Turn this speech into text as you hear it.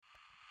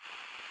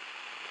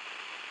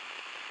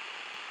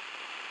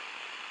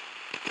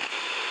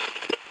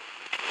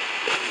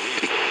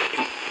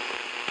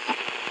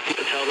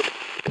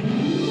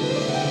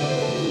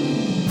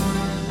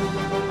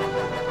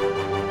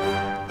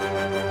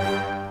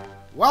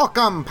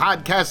Welcome,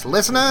 podcast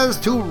listeners,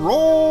 to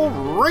Roll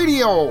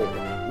Radio,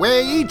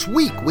 where each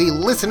week we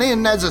listen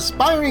in as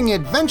aspiring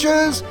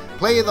adventurers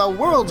play the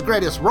world's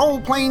greatest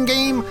role-playing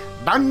game,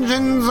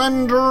 Dungeons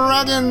 &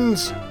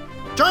 Dragons.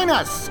 Join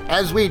us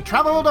as we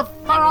travel to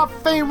far-off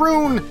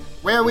Faerun,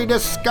 where we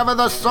discover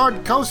the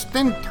Sword Coast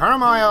in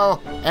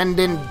turmoil and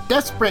in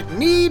desperate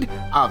need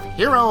of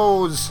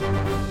heroes.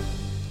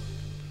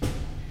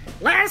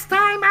 Last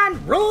time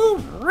on Roll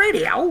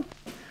Radio,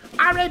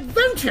 our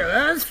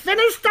adventurers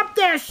finished up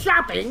their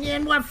shopping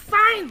and were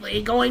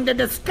finally going to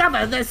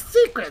discover the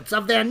secrets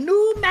of their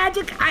new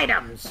magic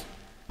items.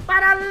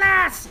 But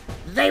alas,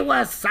 they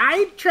were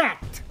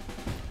sidetracked.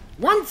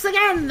 Once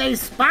again, they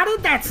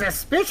spotted that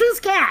suspicious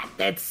cat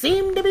that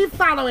seemed to be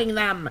following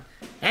them.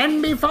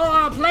 And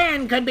before a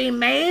plan could be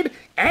made,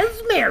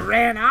 Esmir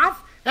ran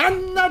off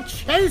and the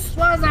chase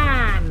was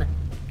on.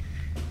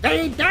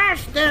 They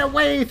dashed their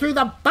way through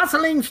the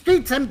bustling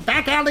streets and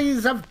back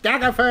alleys of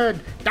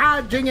Daggerford,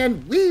 dodging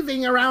and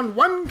weaving around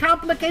one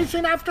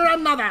complication after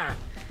another.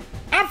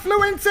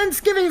 Affluents and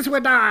skivvies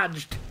were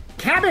dodged.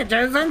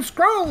 Cabbages and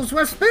scrolls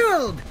were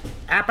spilled.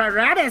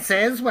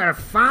 Apparatuses were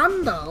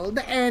fondled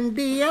and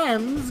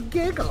DMs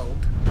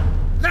giggled.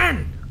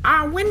 Then,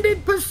 our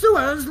winded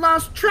pursuers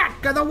lost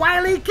track of the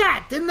wily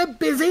cat in the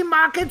busy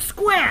market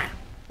square.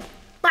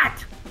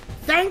 But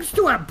thanks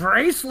to a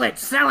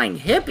bracelet-selling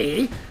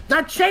hippie,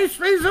 the chase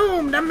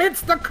resumed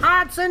amidst the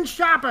carts and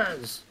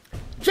shoppers.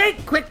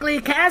 Jake quickly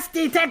cast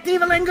Detect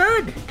Evil and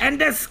Good and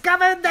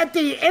discovered that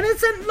the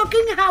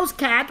innocent-looking house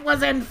cat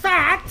was in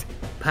fact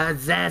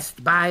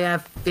possessed by a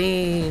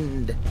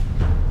fiend.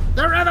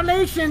 The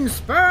revelation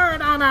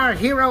spurred on our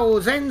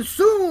heroes, and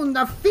soon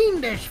the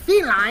fiendish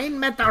feline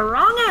met the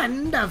wrong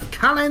end of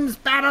Cullen's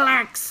battle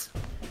axe.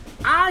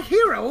 Our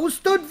hero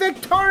stood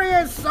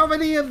victorious over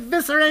the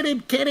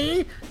eviscerated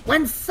kitty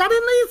when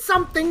suddenly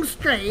something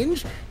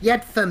strange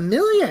yet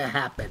familiar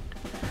happened.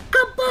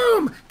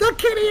 Kaboom! The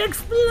kitty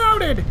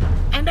exploded,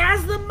 and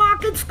as the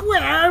market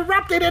square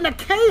erupted into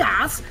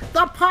chaos,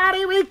 the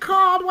party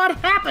recalled what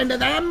happened to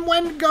them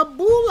when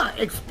Gabula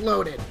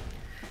exploded.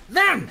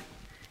 Then,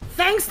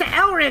 thanks to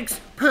Elric's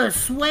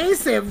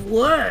persuasive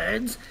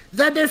words,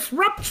 the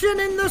disruption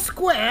in the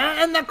square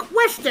and the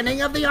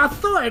questioning of the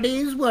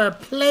authorities were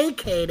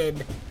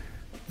placated.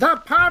 The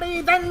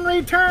party then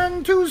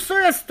returned to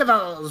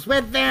Seristival's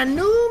with their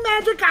new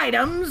magic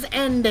items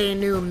and a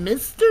new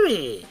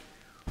mystery.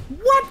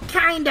 What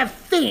kind of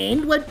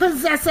fiend would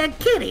possess a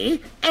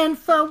kitty, and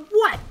for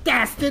what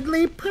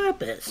dastardly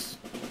purpose?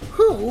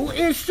 Who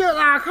is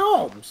Sherlock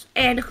Holmes,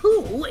 and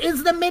who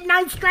is the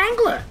Midnight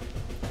Strangler?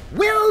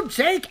 Will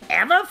Jake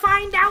ever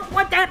find out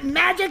what that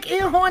magic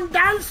earhorn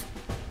does?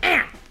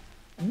 And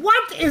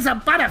what is a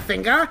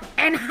Butterfinger,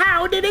 and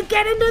how did it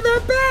get into their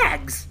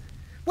bags?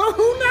 Well,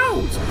 who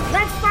knows?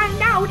 Let's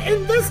find out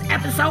in this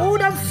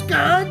episode of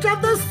Scourge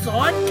of the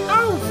Sword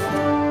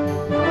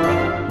Coast.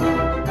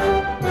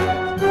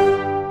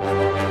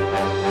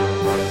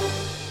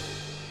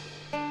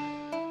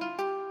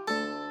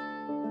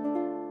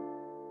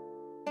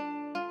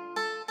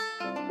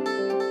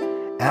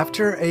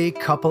 After a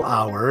couple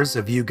hours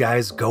of you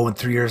guys going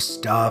through your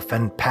stuff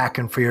and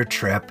packing for your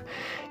trip,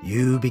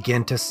 you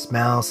begin to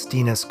smell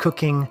Stina's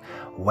cooking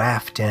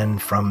waft in,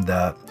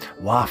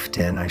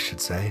 I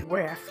should say.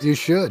 Waft. You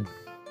should.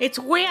 It's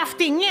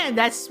wafting in.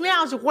 That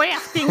smells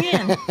wafting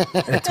in.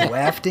 It's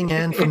wafting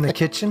in from the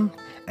kitchen,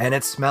 and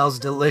it smells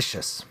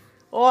delicious.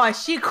 Oh,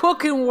 is she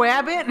cooking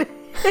rabbit?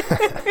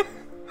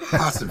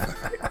 Awesome.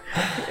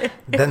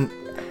 Then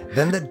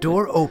the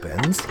door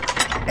opens,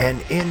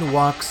 and in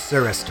walks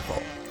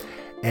Seristival.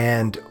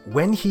 And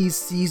when he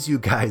sees you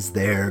guys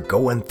there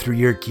going through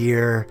your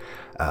gear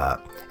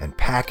and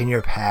packing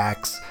your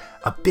packs,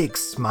 a big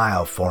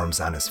smile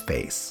forms on his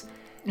face.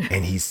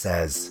 And he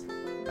says,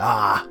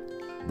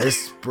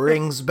 this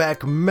brings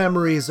back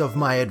memories of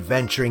my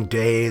adventuring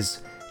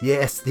days.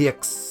 Yes, the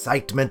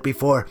excitement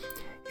before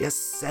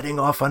setting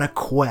off on a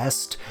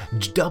quest,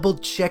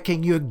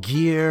 double-checking your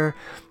gear,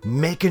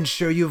 making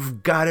sure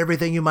you've got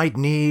everything you might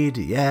need.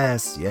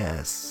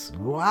 Yes.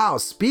 Wow,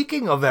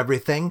 speaking of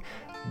everything,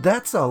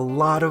 that's a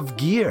lot of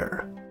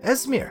gear.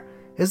 Esmir,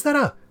 is that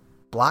a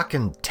block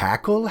and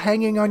tackle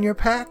hanging on your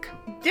pack?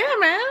 Yeah,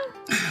 man.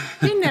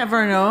 You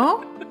never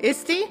know.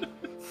 Isty?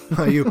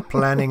 Are you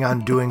planning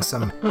on doing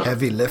some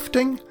heavy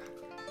lifting?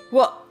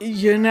 Well,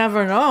 you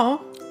never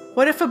know.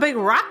 What if a big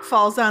rock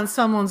falls on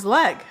someone's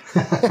leg?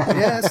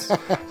 Yes,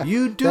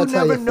 you do That's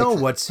how never you know fix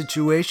it. what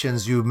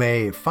situations you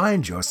may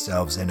find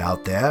yourselves in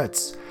out there.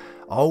 It's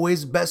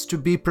always best to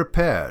be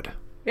prepared.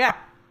 Yeah.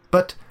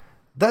 But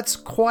that's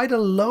quite a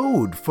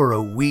load for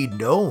a wee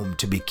gnome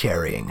to be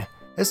carrying,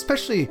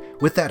 especially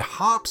with that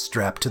hop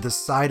strap to the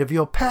side of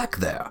your pack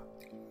there.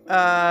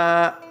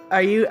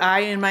 Are you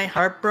eyeing my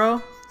heart,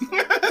 bro?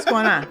 What's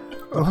going on?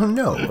 Oh,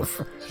 no,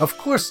 of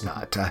course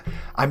not.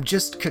 I'm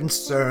just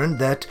concerned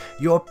that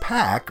your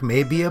pack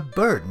may be a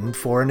burden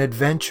for an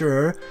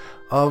adventurer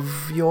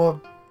of your,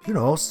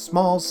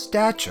 small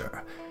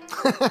stature.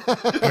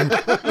 And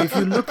if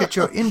you look at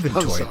your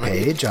inventory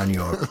page on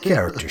your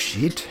character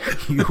sheet,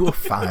 you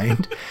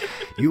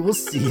will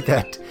see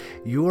that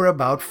you are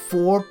about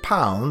 4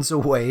 pounds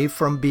away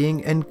from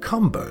being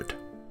encumbered.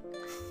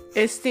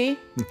 Isti,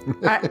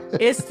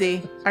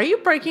 are you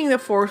breaking the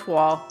fourth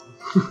wall?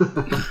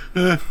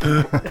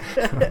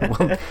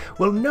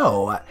 Well,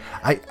 no.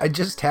 I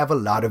just have a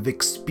lot of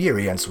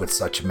experience with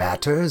such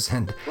matters,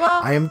 and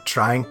Well- I am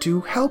trying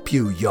to help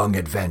you, young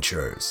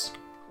adventurers.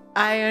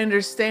 I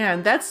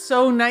understand. That's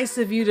so nice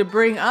of you to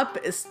bring up,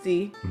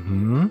 Isti.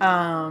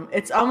 Mm-hmm.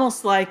 It's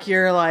almost like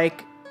you're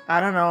like, I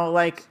don't know,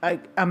 like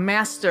a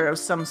master of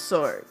some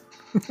sort.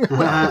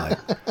 Well,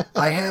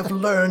 I have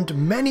learned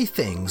many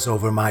things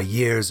over my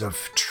years of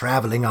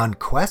traveling on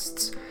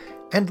quests,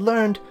 and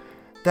learned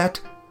that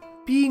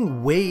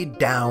being weighed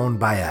down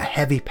by a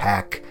heavy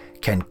pack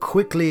can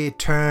quickly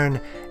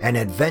turn an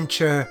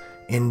adventure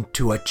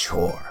into a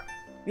chore.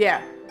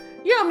 Yeah.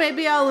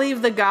 Maybe I'll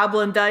leave the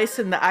goblin dice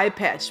and the eye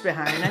patch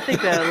behind. I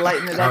think that'll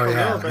lighten it up a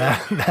little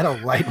bit. That'll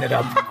lighten it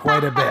up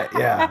quite a bit,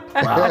 yeah.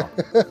 Wow.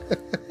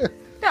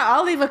 Yeah,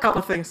 I'll leave a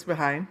couple things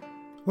behind.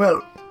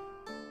 Well,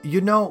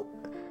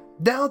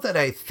 now that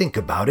I think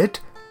about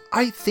it,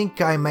 I think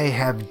I may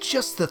have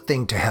just the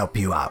thing to help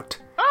you out.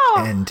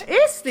 Oh, And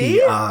Isti.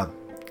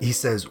 he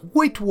says,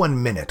 wait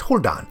 1 minute,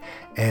 hold on.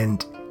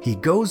 And he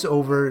goes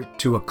over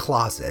to a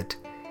closet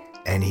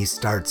and he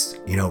starts,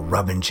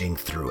 rummaging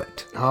through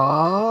it.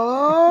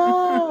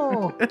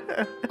 Oh,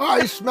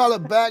 I smell a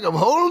bag of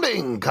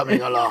holding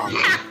coming along.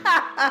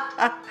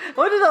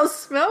 What do those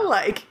smell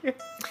like?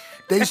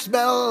 They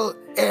smell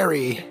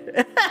airy,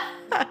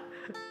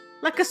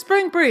 Like a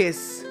spring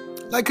breeze.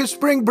 like a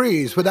spring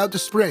breeze without the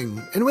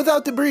spring and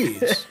without the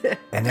breeze.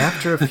 And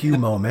after a few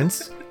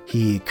moments,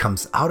 he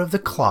comes out of the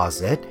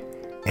closet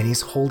and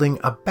he's holding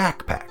a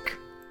backpack.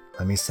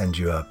 Let me send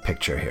you a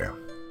picture here.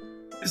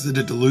 Is it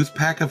a Duluth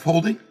pack of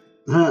holding?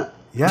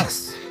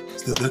 Yes.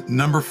 Is it the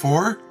number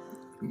 4?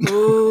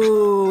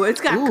 Ooh,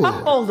 it's got Ooh.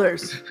 cup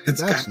holders.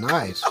 That's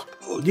nice.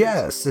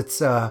 Yes,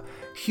 it's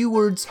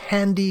Heward's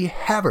Handy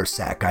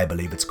Haversack, I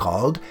believe it's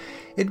called.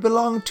 It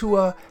belonged to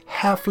a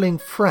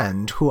halfling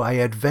friend who I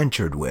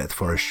adventured with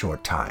for a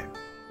short time.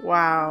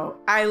 Wow.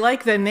 I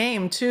like the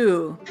name,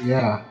 too.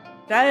 Yeah.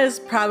 That is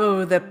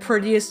probably the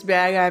prettiest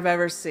bag I've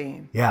ever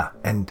seen. Yeah,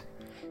 and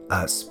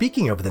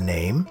speaking of the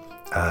name,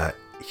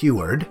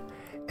 Heward,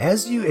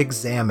 as you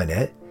examine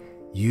it,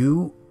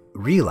 you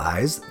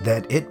realize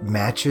that it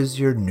matches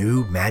your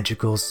new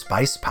magical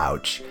spice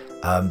pouch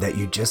that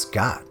you just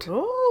got.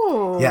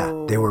 Oh.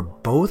 Yeah, they were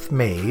both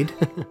made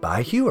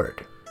by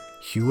Heward.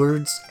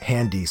 Heward's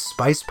Handy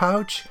Spice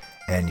Pouch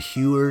and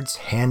Heward's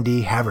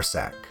Handy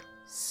Haversack.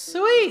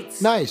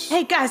 Sweet. Nice.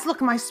 Hey, guys,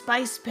 look, my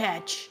spice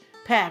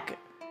pack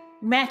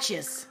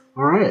matches.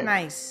 All right.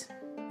 Nice.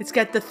 It's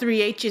got the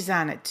 3 H's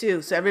on it,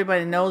 too, so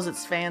everybody knows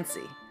it's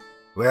fancy.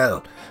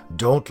 Well,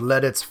 don't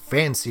let its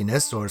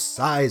fanciness or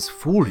size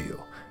fool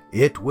you.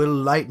 It will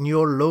lighten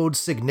your load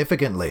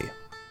significantly.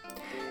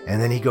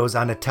 And then he goes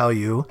on to tell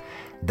you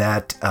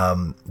that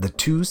the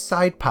 2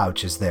 side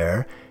pouches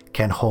there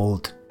can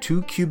hold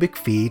 2 cubic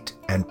feet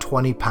and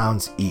 20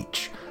 pounds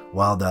each,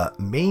 while the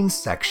main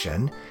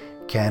section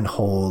can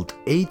hold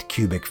 8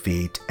 cubic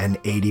feet and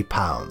 80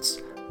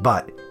 pounds.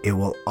 But it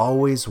will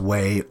always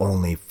weigh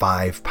only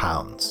 5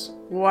 pounds.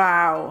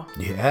 Wow.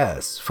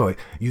 Yes, for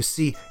you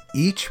see,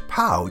 each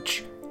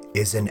pouch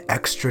is an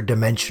extra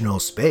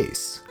dimensional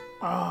space.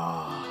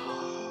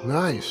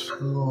 Nice.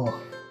 Cool.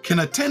 Can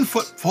a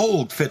 10-foot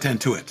fold fit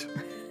into it?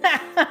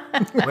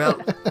 Well,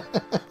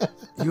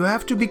 you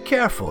have to be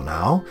careful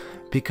now,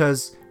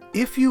 because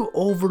if you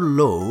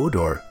overload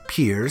or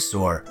pierce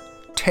or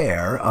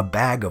tear a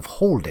bag of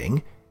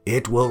holding,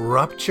 it will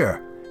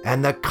rupture,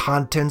 and the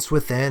contents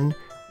within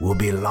will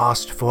be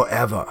lost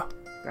forever.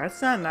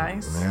 That's not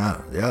nice.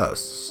 Yeah,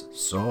 yes,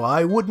 so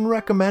I wouldn't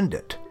recommend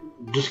it.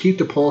 Just keep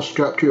the pole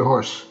strapped to your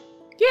horse.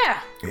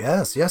 Yeah.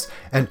 Yes,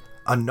 and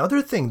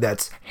another thing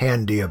that's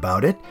handy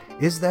about it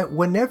is that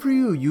whenever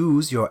you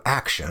use your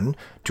action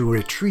to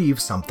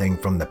retrieve something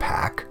from the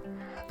pack,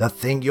 the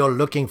thing you're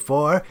looking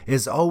for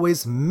is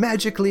always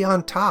magically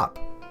on top.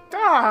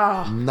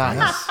 Oh.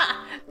 Nice.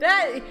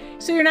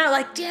 So you're not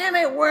like, damn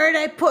it, where'd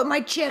I put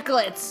my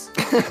chiclets?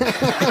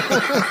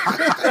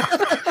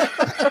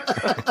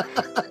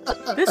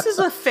 This is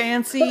a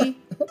fancy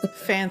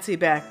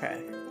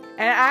backpack.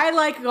 And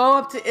I go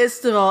up to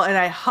Istival and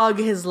I hug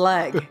his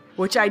leg,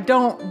 which I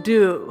don't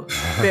do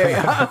very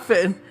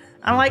often.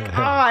 I'm like,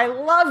 oh, I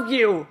love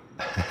you.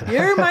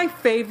 You're my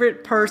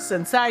favorite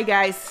person. Sorry,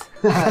 guys.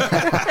 Well,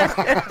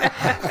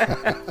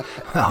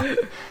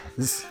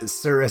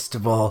 Sir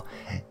Istival,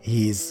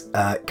 he's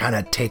kind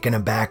of taken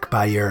aback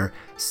by your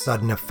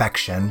sudden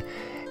affection,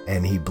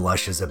 and he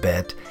blushes a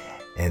bit,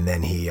 and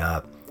then he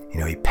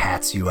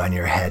pats you on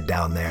your head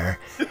down there.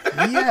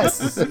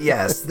 Yes,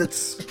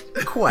 that's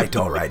quite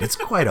all right. It's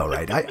quite all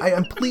right. I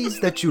am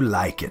pleased that you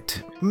like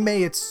it.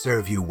 May it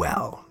serve you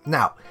well.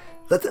 Now,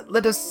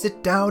 let us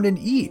sit down and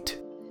eat.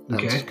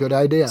 That's Okay. a good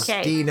idea.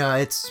 Okay. Stina,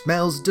 it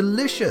smells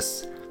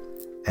delicious.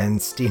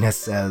 And Stina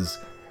says,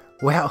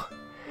 Well,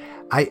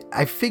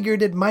 I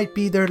figured it might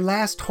be their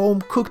last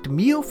home-cooked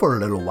meal for a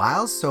little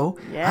while, so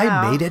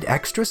I made it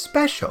extra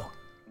special.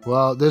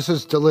 Well, this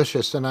is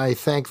delicious, and I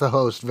thank the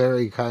host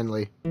very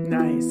kindly.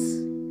 Nice.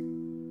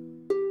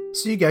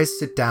 So you guys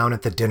sit down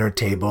at the dinner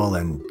table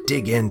and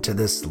dig into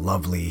this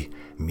lovely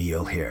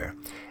meal here.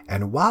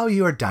 And while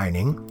you're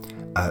dining,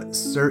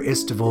 Sir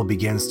Istival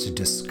begins to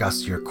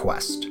discuss your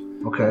quest.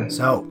 Okay.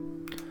 So,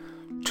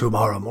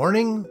 tomorrow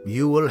morning,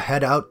 you will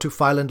head out to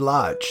Filand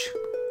Lodge.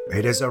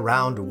 It is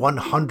around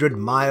 100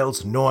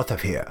 miles north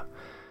of here.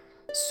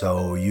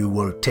 So you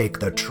will take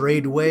the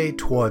tradeway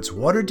towards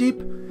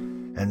Waterdeep,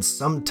 and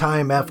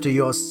sometime after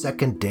your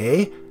second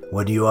day,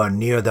 when you are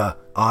near the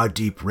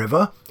Ardeep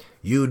River,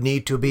 you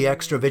need to be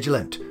extra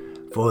vigilant,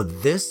 for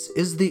this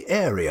is the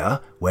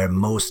area where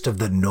most of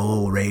the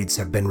Gnoll raids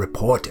have been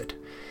reported.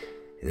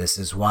 This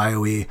is why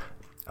we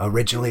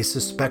originally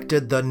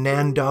suspected the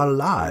Nandar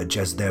Lodge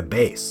as their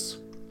base.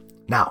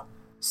 Now,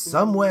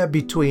 somewhere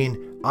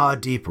between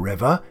Ardeep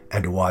River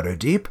and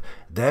Waterdeep,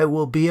 there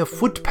will be a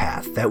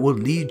footpath that will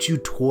lead you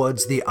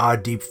towards the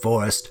Ardeep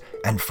Forest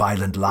and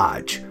Filand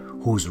Lodge,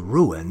 whose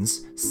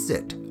ruins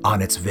sit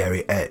on its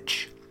very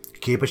edge.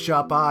 Keep a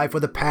sharp eye, for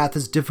the path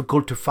is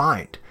difficult to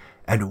find,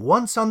 and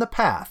once on the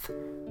path,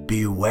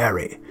 be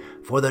wary,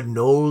 for the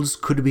Gnolls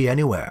could be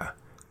anywhere.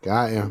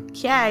 Got you.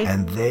 Okay.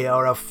 And they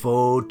are a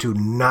foe to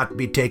not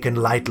be taken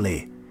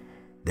lightly.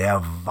 They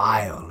are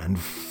vile and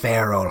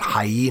feral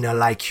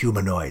hyena-like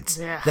humanoids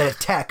that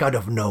attack out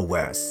of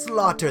nowhere,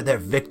 slaughter their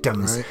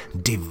victims,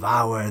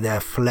 devour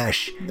their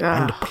flesh,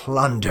 and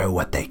plunder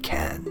what they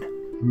can.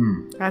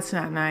 That's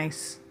not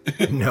nice.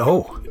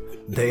 No,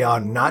 they are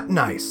not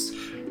nice.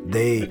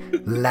 They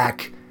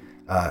lack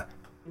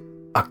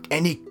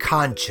any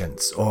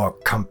conscience or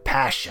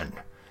compassion.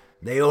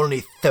 They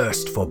only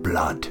thirst for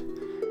blood.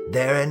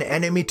 They're an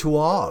enemy to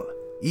all.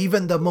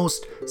 Even the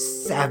most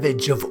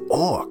savage of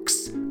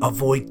orcs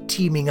avoid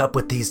teaming up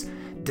with these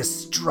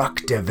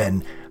destructive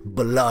and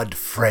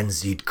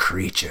blood-frenzied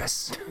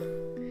creatures.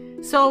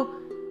 So,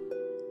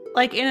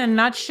 like in a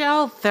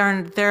nutshell,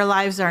 their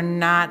lives are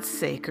not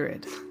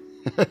sacred.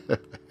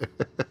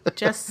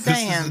 Just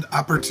saying. This is an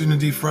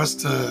opportunity for us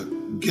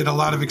to get a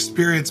lot of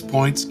experience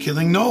points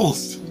killing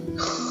gnolls.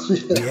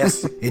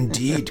 Yes,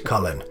 indeed,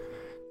 Cullen.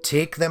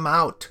 Take them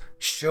out.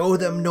 Show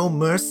them no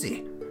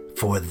mercy,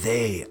 for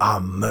they are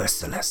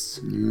merciless.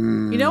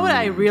 You know what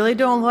I really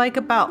don't like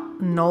about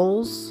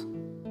gnolls?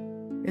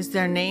 Is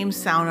their names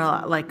sound a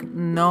lot like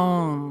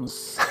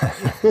gnomes.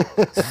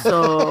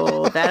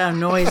 So that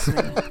annoys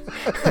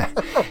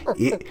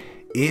me.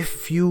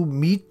 If you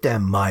meet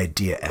them, my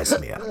dear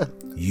Esmia,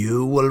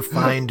 you will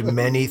find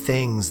many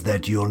things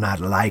that you'll not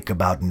like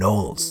about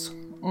gnolls.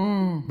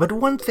 But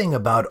one thing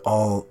about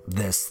all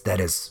this that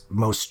is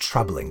most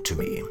troubling to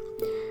me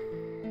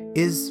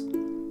is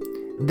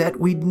that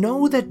we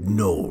know that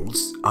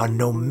gnolls are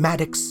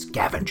nomadic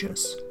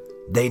scavengers.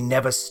 They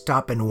never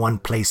stop in one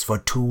place for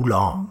too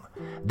long.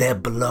 Their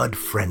blood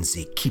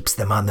frenzy keeps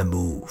them on the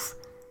move.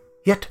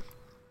 Yet,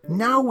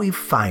 now we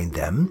find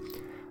them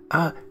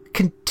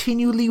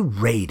continually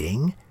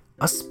raiding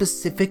a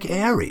specific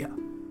area.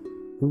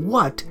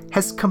 What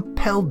has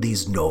compelled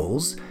these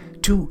gnolls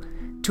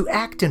to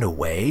act in a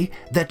way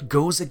that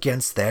goes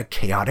against their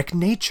chaotic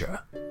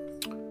nature?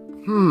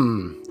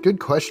 Good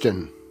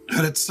question.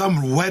 And it's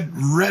some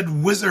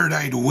red wizard,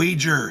 I'd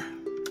wager.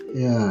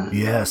 Yeah.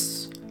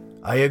 Yes,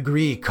 I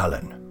agree,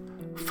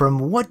 Cullen. From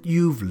what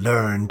you've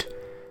learned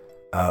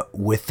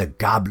with the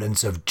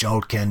goblins of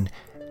Julkin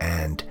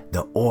and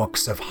the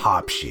orcs of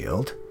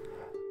Harpshield,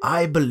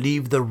 I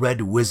believe the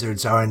red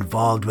wizards are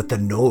involved with the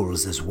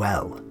gnolls as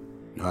well.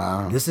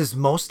 This is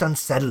most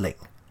unsettling,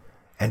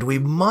 and we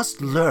must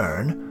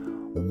learn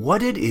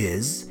what it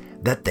is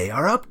that they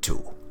are up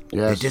to.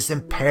 Yes, it is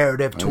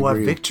imperative to our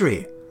agree.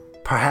 victory,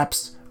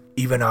 perhaps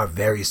even our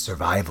very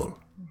survival.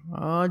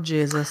 Oh,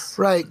 Jesus.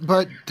 Right,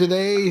 but do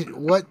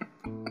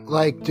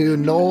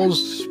gnolls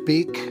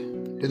speak?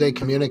 Do they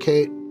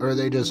communicate, or are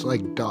they just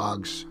like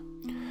dogs?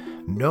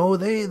 No,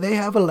 they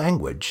have a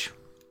language.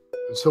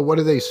 So what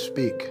do they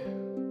speak?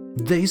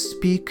 They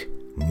speak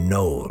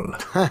Gnoll.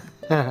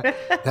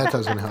 That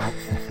doesn't help.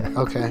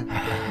 Okay.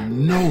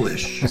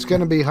 Gnollish. It's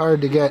gonna be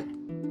hard to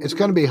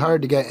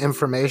get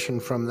information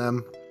from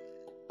them.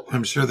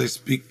 I'm sure they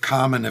speak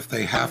common if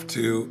they have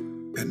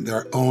to, in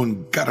their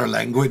own gutter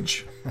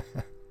language.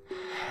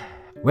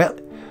 Well,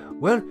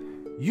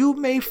 you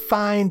may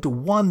find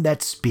one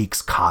that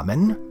speaks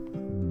common,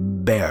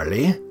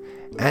 barely,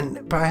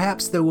 and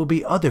perhaps there will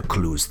be other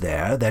clues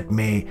there that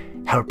may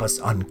help us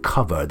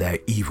uncover their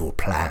evil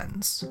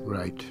plans.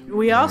 Right.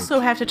 We also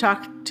have to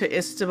talk to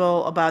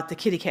Istibal about the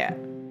kitty cat.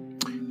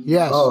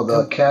 Yes. Oh,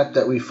 the cat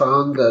that we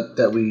found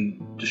that we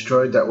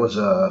destroyed that was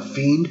a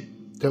fiend?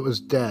 that was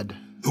dead.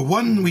 The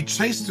one we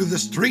chased through the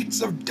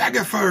streets of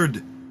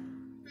Daggerford.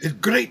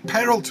 At great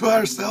peril to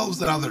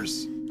ourselves and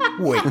others.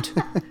 Wait,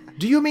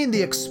 do you mean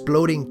the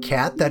exploding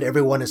cat that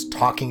everyone is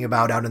talking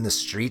about out in the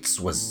streets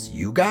was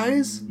you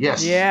guys?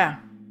 Yes. Yeah.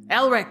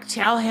 Elric,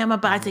 tell him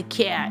about the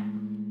cat.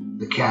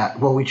 The cat.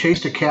 Well, we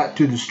chased a cat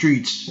through the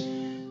streets,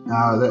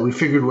 that we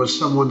figured was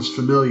someone's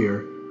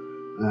familiar,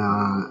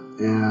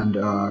 and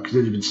because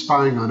it had been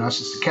spying on us.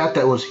 It's the cat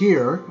that was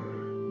here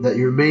that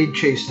your maid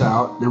chased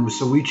out, and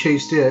so we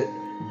chased it,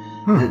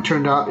 and it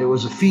turned out it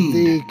was a fiend.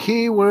 The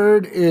key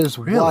word is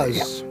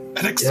was.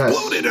 It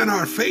exploded in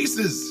our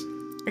faces.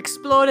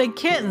 Exploding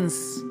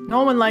kittens.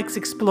 No one likes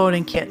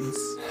exploding kittens.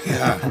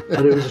 Yeah.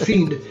 But it was a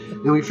fiend,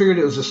 and we figured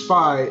it was a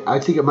spy. I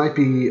think it might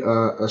be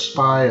a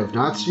spy of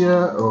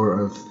Nazia or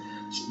of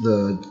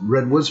the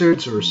Red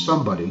Wizards or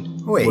somebody.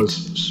 Wait.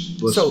 was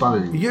So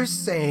spying. you're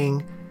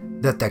saying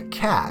that the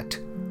cat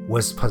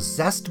was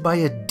possessed by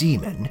a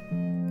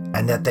demon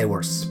and that they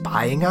were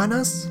spying on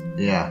us?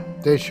 Yeah.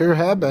 They sure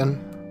have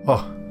been.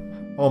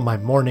 Oh, my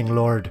morning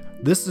lord.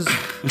 This is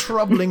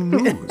troubling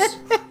news.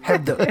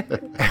 Have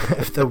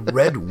the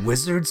Red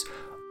Wizards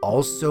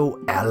also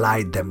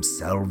allied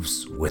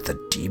themselves with a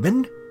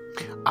demon?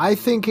 I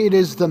think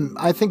it's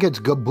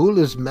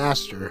Gabula's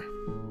master.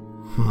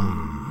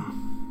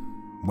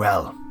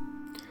 Well,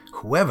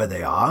 whoever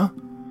they are,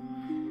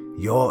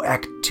 your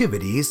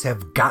activities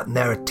have gotten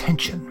their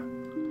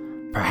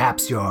attention.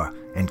 Perhaps your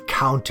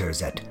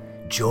encounters at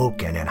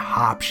Jolkin and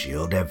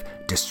Harpshield have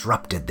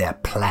disrupted their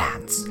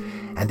plans,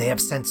 and they have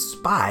sent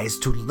spies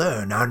to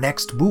learn our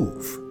next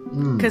move.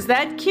 Because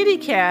that kitty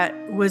cat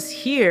was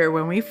here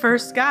when we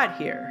first got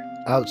here.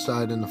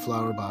 Outside in the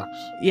flower box.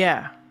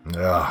 Yeah.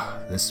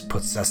 Ugh, this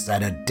puts us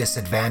at a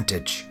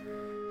disadvantage.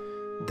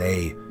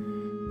 They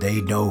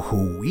know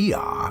who we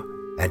are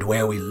and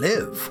where we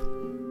live,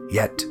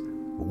 yet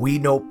we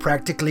know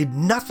practically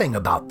nothing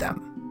about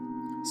them.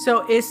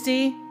 So,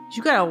 Isti,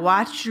 you gotta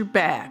watch your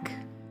back.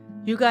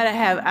 You gotta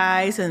have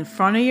eyes in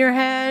front of your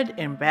head,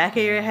 in back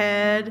of your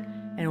head,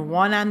 and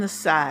one on the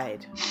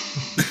side.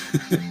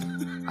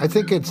 I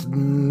think it's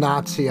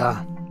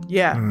Nazia.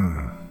 Yeah.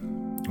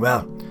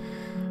 Well,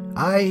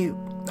 I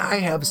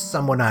have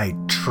someone I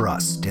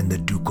trust in the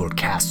ducal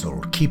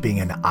castle, keeping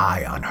an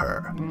eye on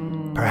her.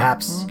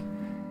 Perhaps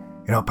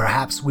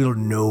we'll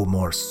know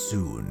more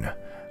soon.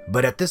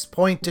 But at this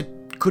point,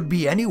 it could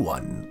be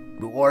anyone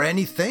or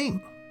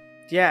anything.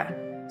 Yeah.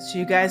 So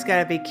you guys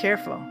gotta be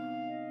careful.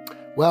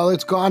 Well,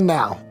 it's gone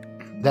now.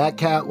 That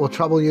cat will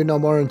trouble you no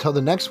more until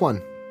the next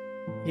one.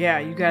 Yeah,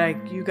 you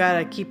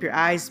gotta keep your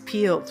eyes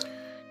peeled.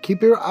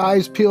 Keep your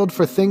eyes peeled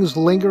for things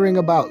lingering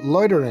about,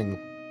 loitering.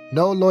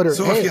 No loitering.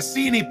 So if you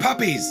see any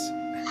puppies,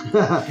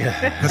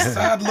 the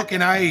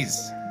sad-looking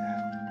eyes,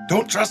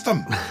 don't trust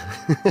them.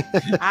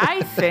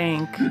 I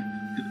think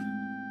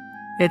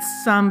it's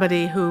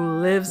somebody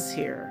who lives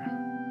here.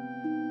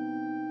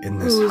 In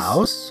this Who's-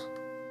 house?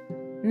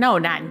 No,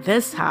 not in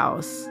this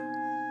house.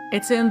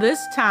 It's in this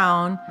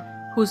town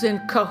who's in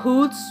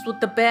cahoots with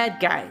the bad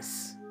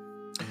guys.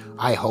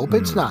 I hope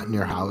it's not in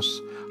your house.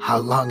 How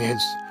long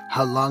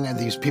have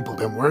these people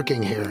been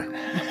working here?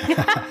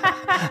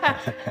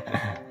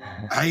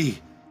 Aye,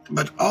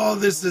 but all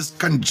this is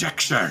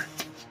conjecture.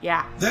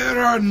 Yeah.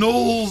 There are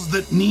gnolls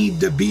that need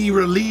to be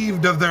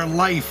relieved of their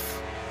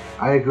life.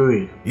 I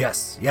agree.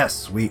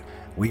 Yes, we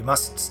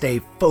must stay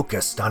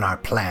focused on our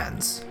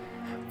plans.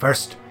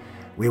 First,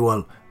 we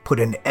will put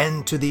an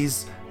end to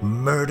these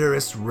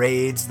murderous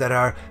raids that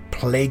are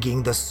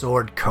plaguing the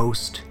Sword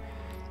Coast.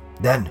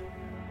 Then,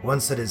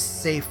 once it is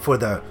safe for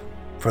the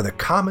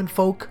common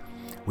folk,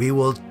 we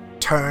will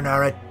turn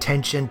our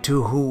attention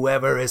to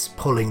whoever is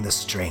pulling the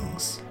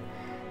strings.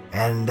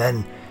 And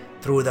then,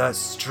 through the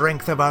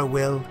strength of our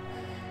will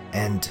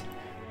and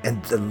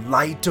the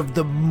light of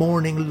the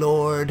morning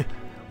lord,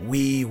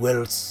 we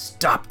will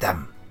stop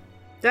them.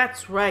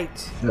 That's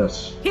right.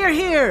 Yes.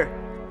 Here.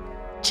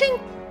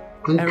 Chink.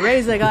 Clink. And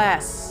raise a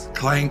glass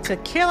Clank. to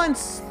killing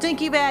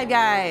stinky bad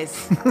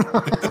guys.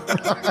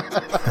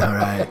 All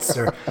right,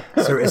 Sir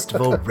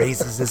Istival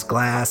raises his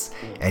glass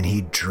and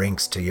he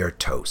drinks to your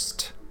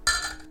toast.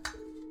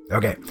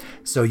 Okay,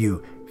 so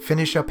you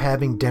finish up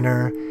having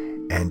dinner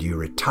and you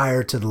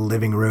retire to the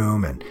living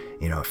room, and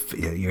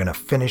you're gonna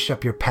finish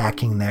up your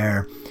packing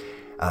there.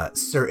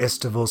 Sir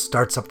Istival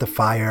starts up the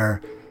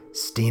fire.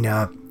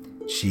 Stina,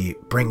 she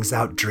brings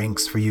out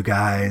drinks for you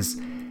guys,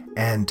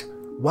 and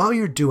while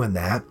you're doing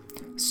that,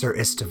 Sir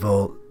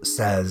Istival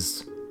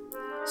says,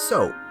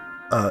 "So,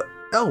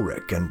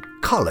 Elric and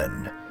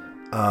Cullen,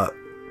 I'd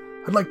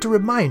like to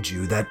remind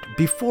you that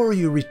before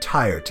you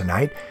retire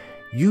tonight,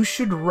 you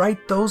should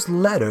write those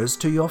letters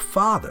to your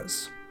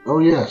fathers." Oh,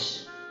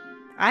 yes.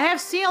 I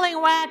have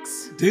sealing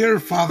wax. Dear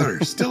father,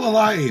 still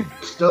alive.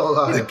 Still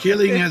The alive.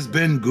 killing has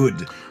been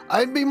good.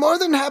 I'd be more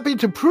than happy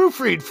to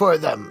proofread for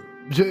them,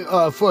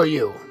 for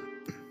you.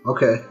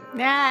 Okay.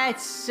 Nah,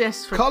 it's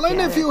just for Cullen,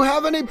 if you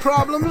have any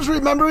problems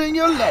remembering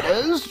your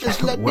letters,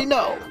 just let me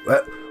know.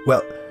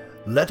 Well,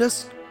 let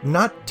us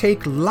not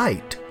take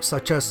light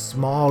such a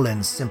small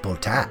and simple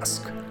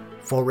task.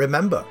 For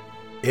remember,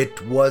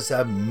 it was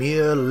a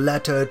mere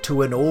letter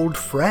to an old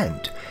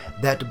friend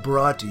that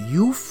brought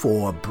you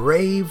four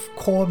brave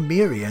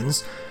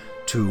Cormyrians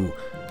to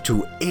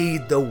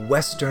aid the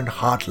Western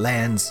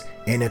Heartlands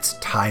in its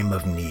time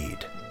of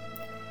need.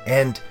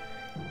 And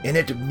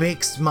it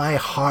makes my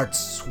heart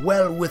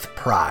swell with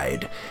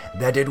pride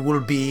that it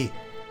will be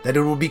that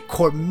it will be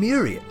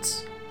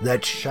Cormyreans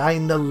that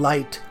shine the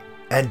light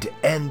and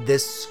end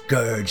this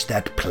scourge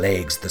that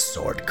plagues the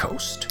Sword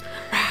Coast.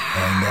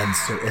 And then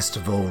Sir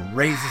Istival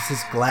raises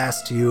his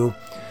glass to you,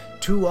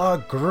 to our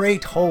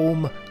great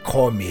home,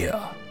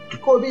 Cormyr.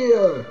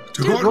 Cormyr!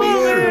 To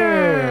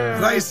Cormyr!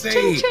 And I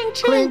say, Ching,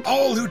 ching.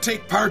 all who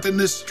take part in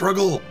this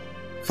struggle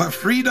for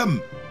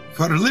freedom,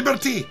 for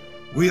liberty,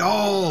 we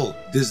all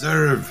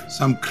deserve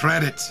some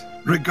credit,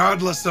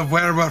 regardless of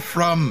where we're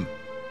from,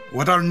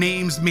 what our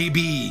names may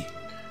be.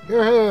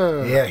 Here,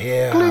 here. Here,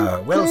 here.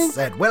 Clink, Well clink.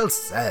 said, well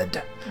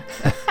said.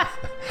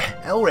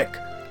 Elric,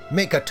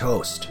 make a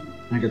toast.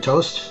 Make a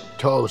toast?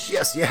 Toast.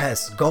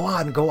 Yes, go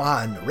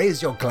on.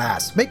 Raise your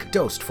glass. Make a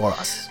toast for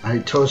us. I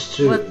toast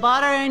to... With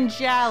butter and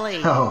jelly.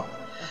 Oh,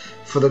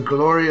 for the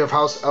glory of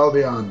House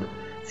Albion,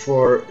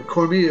 for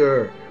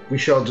Cormyr, we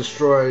shall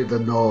destroy the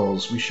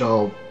gnolls. We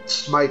shall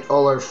smite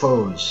all our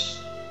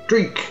foes.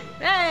 Drink!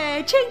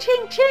 Hey, ching,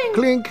 ching, ching.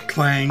 Clink.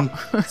 Clang.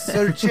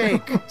 Sir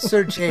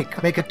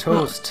Jake, make a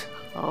toast.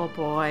 Oh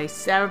boy,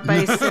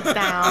 everybody sit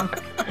down.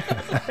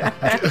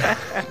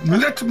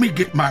 Let me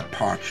get my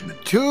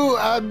parchment.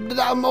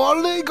 I'm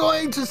only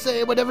going to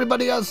say what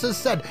everybody else has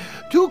said.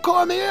 To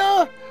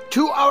Cormyr,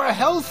 to our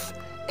health,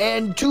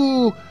 and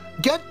to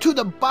get to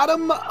the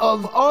bottom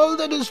of all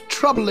that is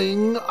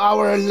troubling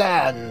our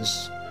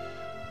lands.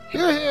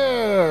 Hear,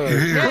 hear.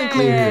 Here. Clink,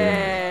 clink.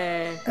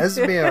 Yay.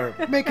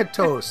 Esmir, make a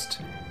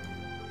toast.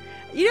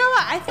 You know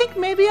what? I think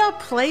maybe I'll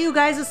play you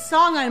guys a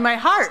song on my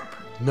harp.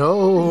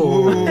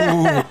 No.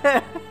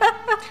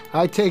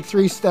 I take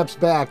 3 steps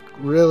back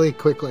really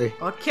quickly.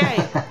 Okay.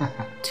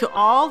 To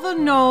all the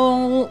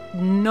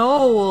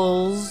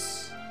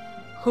gnolls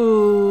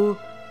who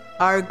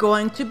are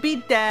going to be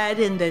dead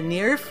in the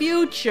near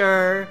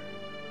future,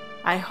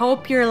 I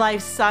hope your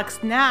life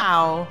sucks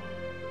now,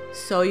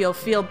 so you'll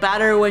feel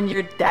better when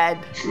you're dead.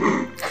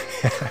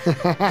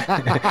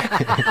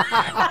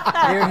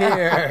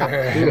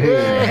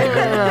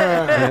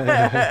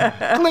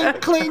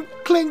 Clink, clink,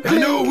 clink, I clink.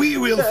 know we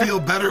will feel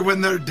better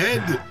when they're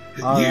dead.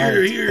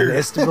 Here, And here.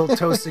 Istival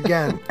toasts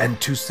again, and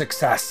to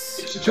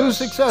success. To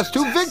success,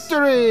 to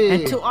victory.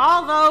 And to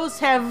all those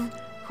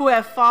who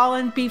have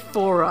fallen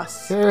before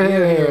us. Hear,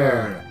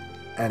 hear.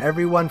 And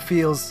everyone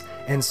feels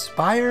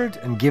inspired,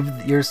 and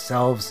give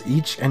yourselves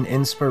each an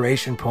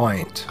inspiration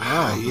point.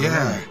 Ah,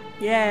 yeah.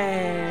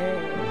 Yay.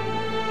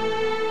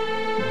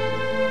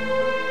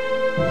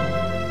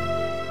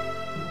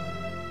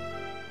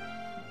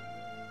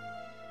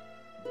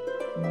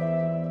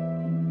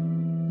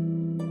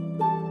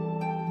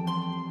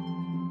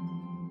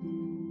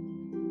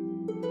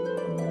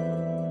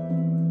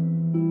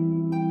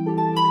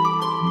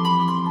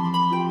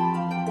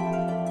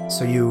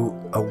 So you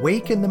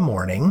awake in the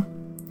morning,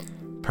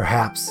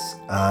 perhaps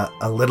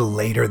a little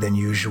later than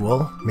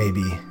usual.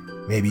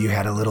 Maybe you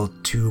had a little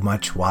too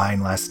much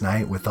wine last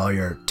night with all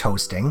your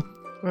toasting.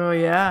 Oh,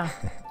 yeah.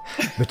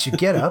 But you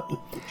get up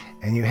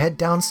and you head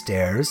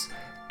downstairs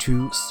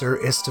to Sir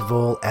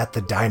Istival at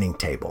the dining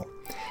table.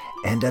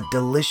 And a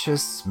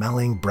delicious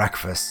smelling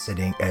breakfast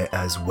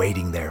is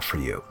waiting there for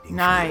you.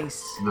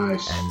 Nice.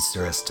 Nice. And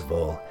Sir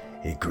Istival,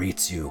 he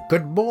greets you.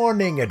 Good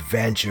morning,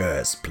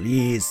 adventurers.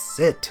 Please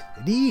sit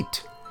and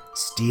eat.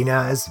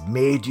 Stina has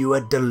made you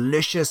a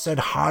delicious and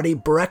hearty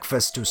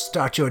breakfast to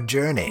start your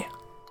journey.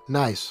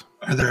 Nice.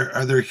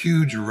 Are there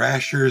huge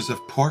rashers of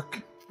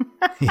pork?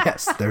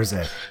 Yes, there's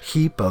a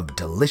heap of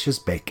delicious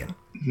bacon.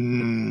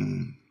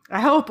 I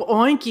hope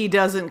Oinky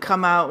doesn't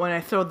come out when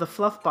I throw the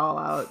fluff ball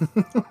out.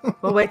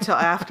 We'll wait till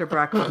after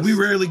breakfast. We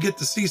rarely get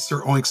to see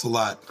Sir Oinks a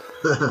lot.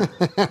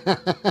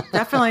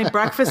 Definitely,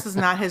 breakfast is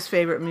not his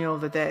favorite meal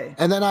of the day.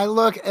 And then I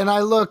look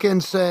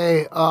and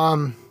say,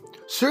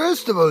 Sir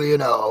Istival, you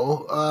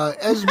know,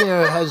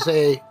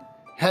 Esmir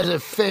has a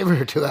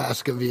favor to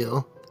ask of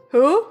you.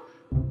 Who?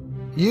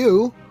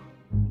 You?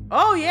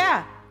 Oh,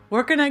 yeah.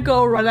 We're going to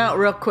go run out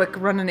real quick,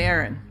 run an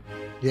errand.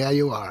 Yeah,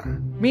 you are.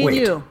 Me Wait.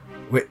 and you.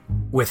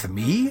 With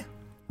me?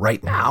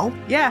 Right now?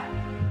 Yeah.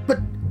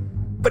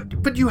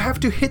 But you have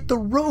to hit the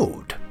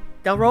road.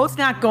 The road's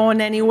not going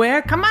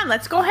anywhere. Come on,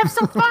 let's go have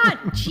some fun.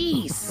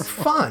 Jeez.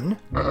 Fun?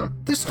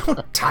 There's no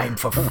time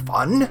for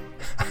fun.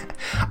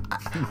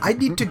 I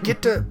need to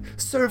get to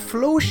Sir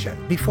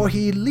Floshan before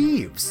he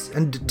leaves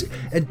and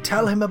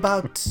tell him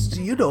about,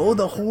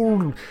 the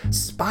whole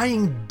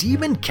spying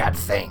demon cat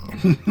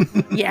thing.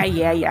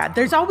 Yeah.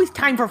 There's always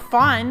time for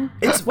fun.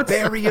 It's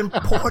very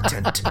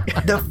important.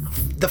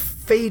 The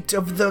fate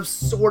of the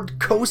Sword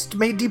Coast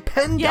may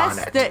depend on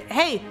it.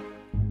 Hey,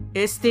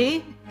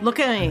 Isti, look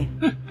at me.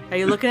 Are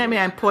you looking at me?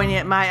 I'm pointing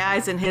at my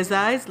eyes and his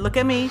eyes. Look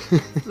at me.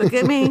 Look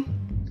at me.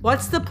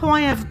 What's the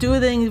point of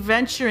doing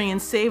adventuring and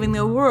saving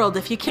the world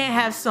if you can't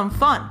have some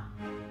fun?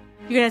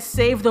 You're gonna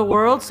save the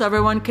world so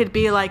everyone could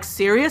be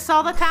serious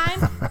all the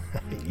time?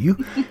 You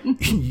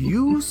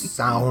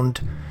sound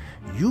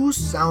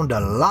a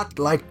lot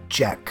like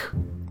Jack.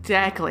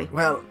 Exactly.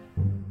 Well,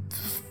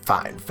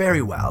 fine,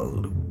 very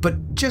well,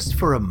 but just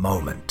for a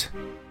moment.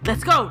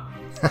 Let's go.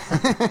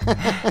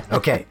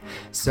 Okay,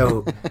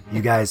 so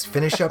you guys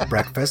finish up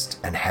breakfast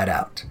and head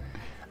out.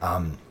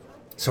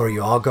 So are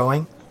you all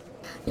going?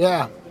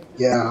 Yeah.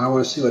 Yeah, I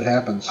want to see what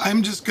happens.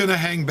 I'm just gonna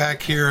hang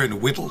back here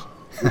and whittle.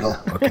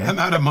 Okay. I'm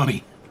out of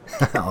money.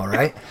 All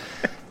right.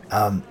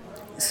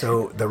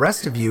 So the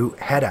rest of you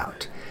head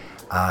out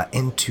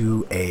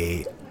into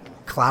a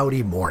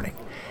cloudy morning,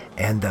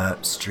 and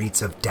the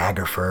streets of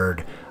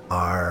Daggerford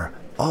are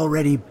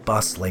already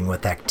bustling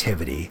with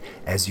activity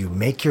as you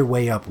make your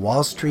way up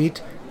Wall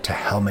Street to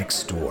Helmick's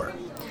store.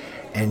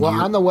 And Well, you,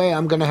 on the way,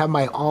 I'm going to have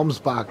my alms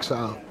box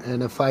out.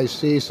 And if I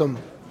see some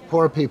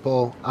poor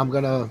people, I'm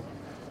going to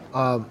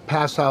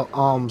pass out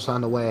alms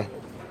on the way.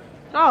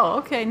 Oh,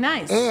 okay,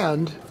 nice.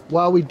 And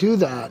while we do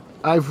that,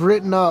 I've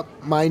written up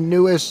my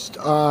newest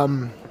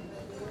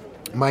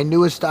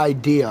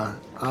idea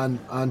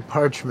on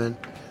parchment,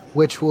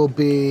 which will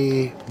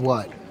be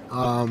what?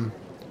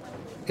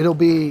 It'll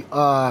be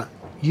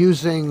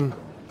using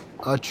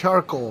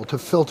charcoal to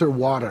filter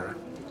water,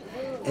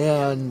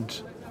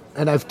 and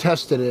I've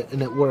tested it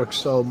and it works.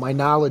 So my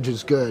knowledge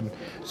is good.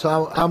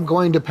 So I'm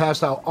going to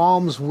pass out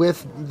alms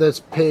with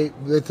this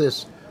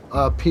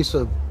piece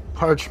of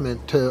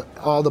parchment to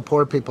all the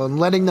poor people and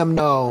letting them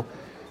know,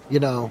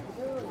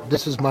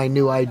 this is my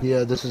new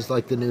idea. This is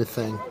like the new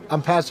thing.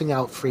 I'm passing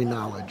out free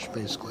knowledge,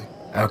 basically.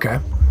 okay.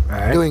 All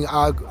right. Doing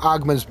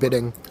Agma's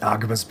bidding.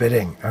 Agma's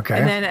bidding. Okay.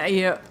 And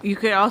then you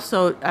could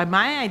also.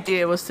 My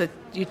idea was that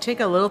you take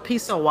a little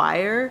piece of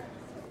wire,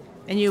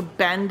 and you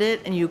bend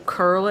it and you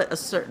curl it a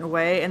certain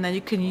way, and then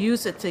you can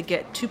use it to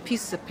get two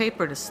pieces of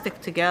paper to stick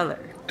together.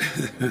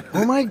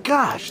 Oh my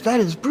gosh, that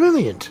is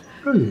brilliant.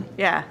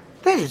 Yeah.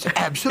 That is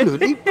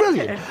absolutely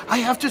brilliant. I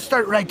have to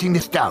start writing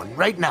this down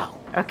right now.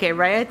 Okay,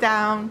 write it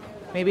down.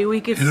 Maybe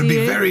we could It'll see be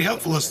it. very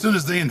helpful as soon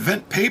as they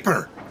invent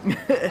paper.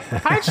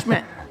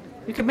 Parchment.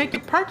 You can make the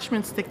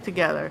parchment stick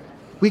together.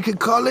 We could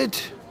call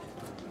it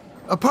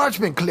a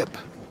parchment clip.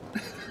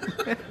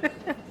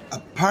 A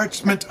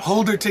parchment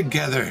holder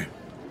together.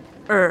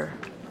 A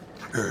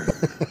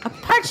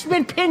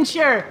parchment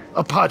pincher.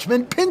 A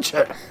parchment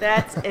pincher.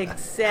 That's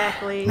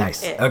exactly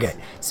Nice. it. Okay.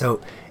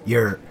 So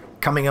you're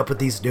coming up with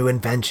these new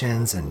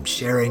inventions and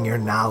sharing your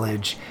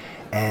knowledge,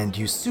 and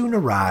you soon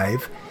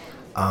arrive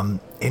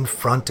in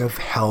front of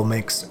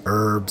Helmick's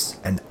Herbs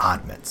and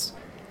Oddments.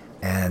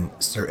 And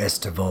Sir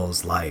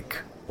Istival's like,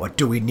 "What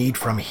do we need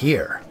from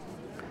here?"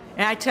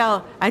 And I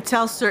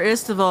tell Sir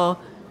Istival,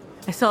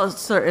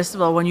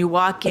 when you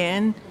walk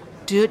in,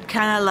 do it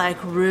kind of like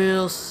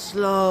real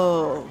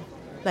slow,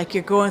 like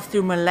you're going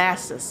through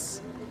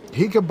molasses.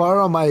 He could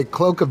borrow my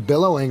cloak of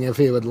billowing if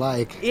he would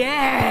like.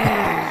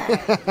 Yeah,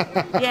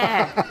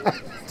 yeah,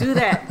 do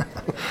that.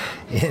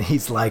 And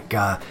he's like,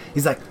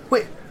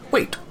 wait,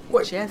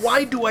 what, Just-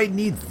 why do I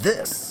need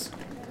this?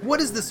 What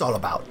is this all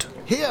about?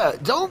 Here,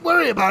 don't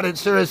worry about it,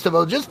 Sir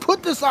Istival. Just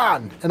put this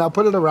on, and I'll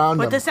put it around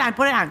Put him. this on.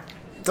 Put it on.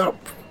 Oh,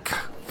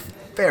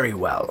 very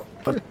well,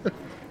 but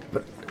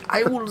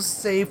I will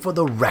say for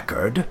the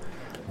record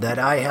that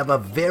I have a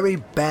very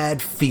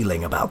bad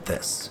feeling about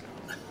this.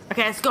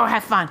 Okay, let's go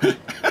have fun.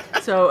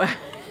 So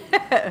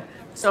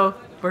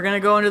we're gonna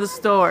go into the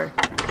store.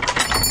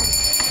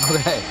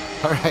 Okay,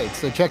 all right,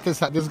 so check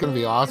this out. This is going to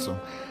be awesome.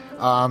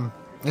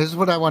 This is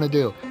what I want to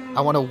do.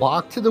 I want to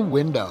walk to the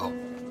window,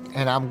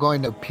 and I'm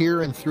going to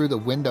peer in through the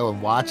window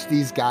and watch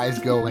these guys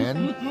go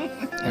in.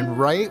 And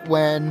right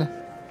when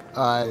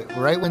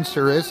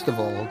Sir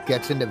Istival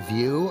gets into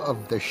view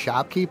of the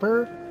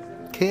shopkeeper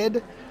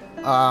kid,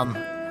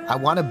 I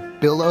want to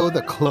billow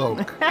the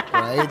cloak,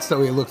 right?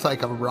 So he looks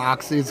like a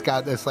rock. He's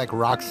got this like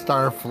rock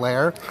star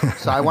flair.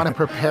 So I want to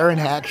prepare an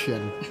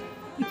action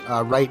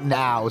right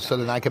now so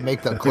that I can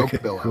make the cloak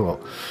billow.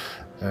 Cool.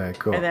 All right,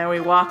 cool. And then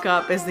we walk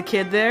up. Is the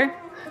kid there?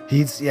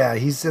 He's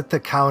at the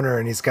counter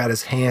and he's got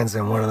his hands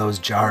in one of those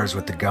jars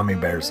with the gummy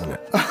bears in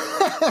it.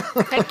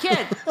 Hey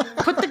kid,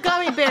 put the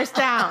gummy bears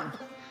down.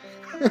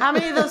 How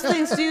many of those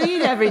things do you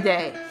eat every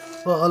day?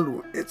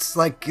 Well, it's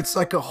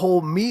like a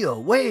whole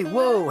meal. Wait,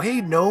 whoa,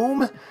 hey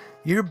gnome,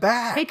 you're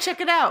back. Hey,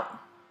 check it out.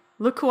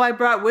 Look who I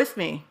brought with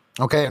me.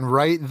 Okay, and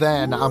right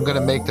then I'm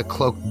gonna make the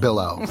cloak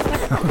billow.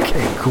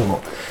 Okay,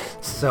 cool.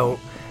 So,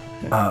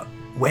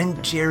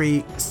 when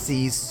Jerry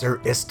sees Sir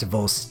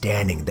Istival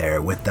standing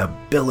there with the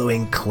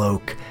billowing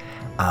cloak,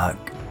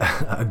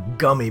 a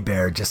gummy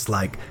bear just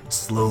like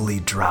slowly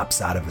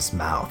drops out of his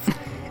mouth,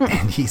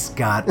 and he's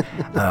got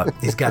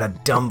a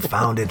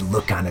dumbfounded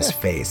look on his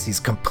face. He's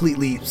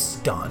completely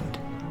stunned.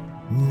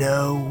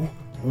 No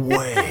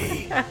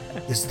way!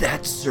 Is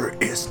that Sir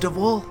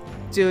Istival?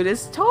 Dude,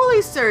 it's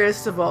totally Sir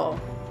Istival.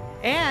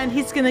 And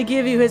he's gonna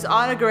give you his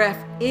autograph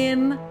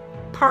in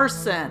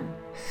person.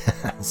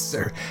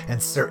 Sir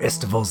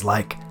Istival's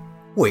like,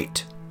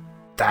 wait,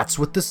 that's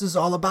what this is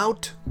all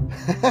about?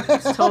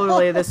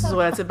 Totally, this is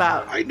what it's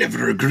about. I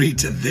never agreed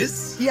to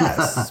this.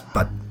 Yes,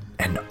 but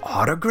an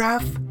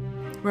autograph?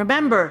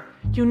 Remember,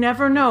 you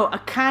never know. A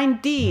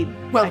kind deed.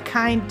 Well, a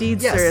kind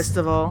deed, yes, Sir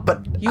Istival.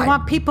 but you I-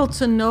 want people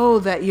to know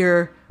that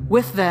you're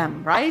with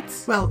them, right?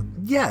 Well,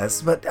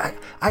 yes, but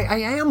I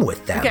am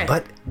with them, Okay.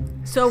 but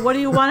So what do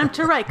you want him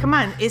to write? Come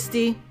on,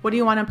 Isti. What do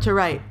you want him to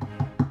write?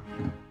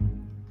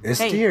 is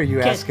Hey, or are you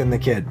kid. asking the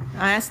kid?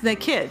 I asked the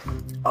kid.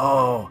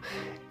 Oh,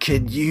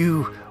 could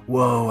you?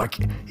 Whoa!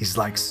 He's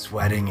like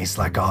sweating. He's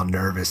like all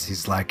nervous.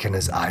 He's like, and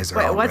his eyes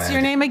are all What's red.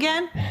 your name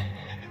again?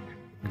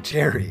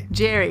 Jerry.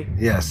 Jerry.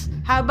 Yes.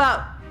 How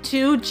about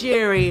to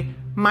Jerry,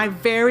 my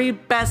very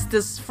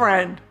bestest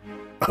friend?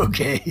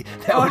 Okay.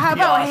 That Or would how be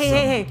about, awesome.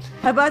 hey,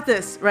 how about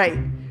this? Right.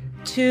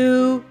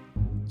 To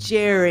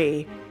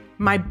Jerry,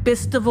 my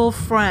Bistival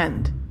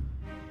friend.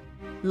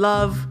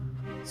 Love,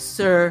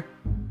 Sir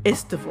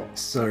Istival.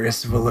 So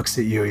Istival looks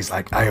at you. He's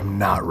like, I am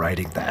not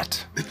writing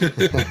that.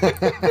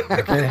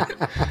 Okay?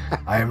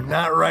 I am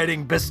not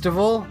writing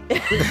Bistival.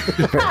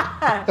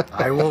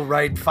 I will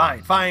write,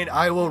 fine.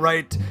 I will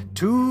write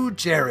to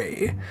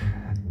Jerry.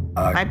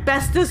 My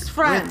bestest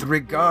friend. With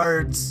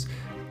regards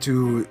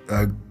to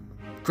a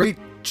great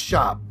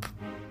shop.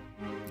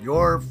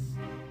 Your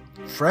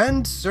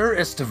friend, Sir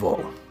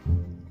Istival.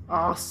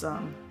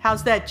 Awesome.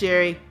 How's that,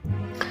 Jerry?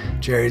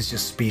 Jerry's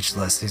just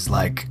speechless. He's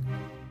like,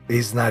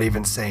 he's not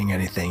even saying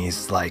anything.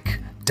 He's like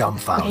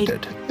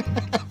dumbfounded.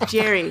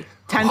 Jerry,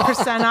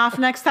 10% off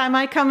next time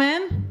I come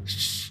in?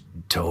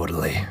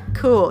 Totally.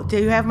 Cool. Do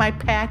you have my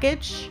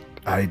package?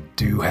 I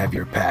do have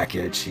your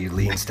package. He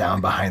leans down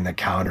behind the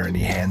counter and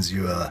he hands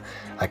you a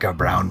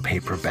brown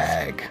paper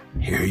bag.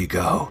 Here you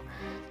go.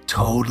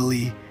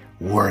 Totally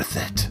worth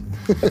it.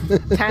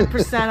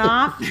 10%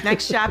 off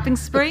next shopping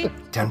spree?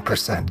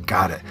 10%.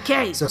 Got it.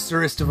 'Kay. So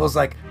Sir Istival's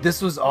like,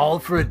 this was all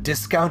for a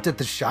discount at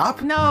the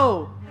shop?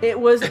 No, it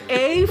was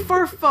A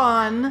for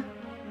fun,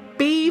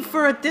 B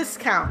for a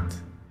discount.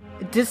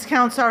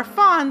 Discounts are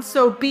fun,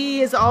 so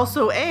B is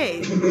also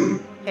A.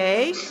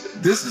 A?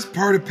 This is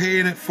part of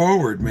paying it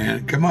forward,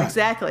 man. Come on.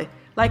 Exactly.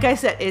 Like I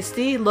said,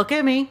 Isti, look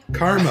at me.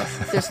 Karma.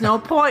 There's no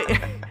point.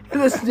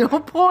 There's no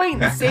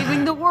point in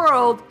saving the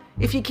world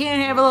if you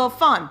can't have a little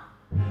fun.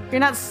 You're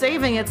not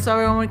saving it so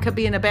everyone could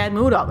be in a bad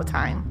mood all the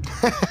time.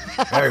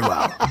 Very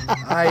well.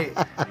 I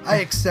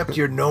accept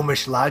your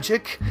gnomish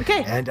logic.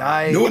 Okay. And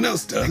I No one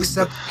else does.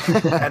 accept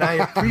and I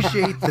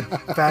appreciate the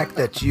fact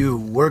that you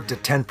worked a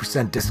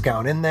 10%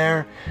 discount in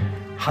there.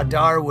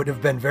 Hadar would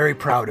have been very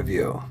proud of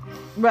you.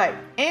 Right.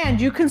 And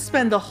you can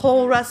spend the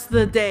whole rest of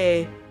the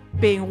day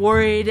being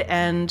worried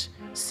and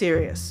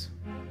serious.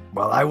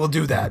 Well, I will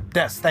do that.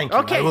 Yes, thank you.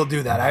 Okay. I will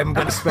do that. I'm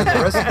going to spend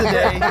the rest of the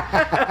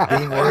day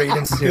being worried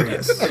and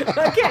serious.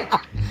 Okay. All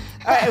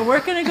right, and we're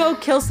going to go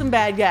kill some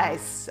bad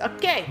guys.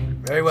 Okay.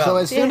 Very well. So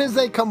as soon as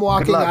they come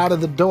walking luck. out of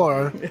the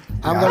door,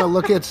 I'm going to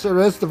look at Sir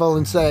Istival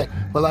and say,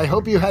 well, I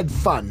hope you had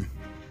fun.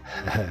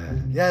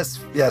 Yes,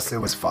 it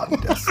was fun.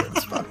 Yes, it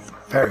was fun.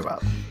 Very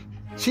well.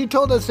 She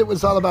told us it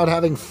was all about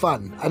having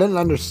fun. I didn't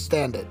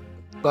understand it,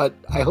 but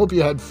I hope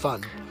you had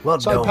fun. Well,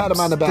 So I pat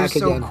him on the back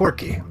they're again. so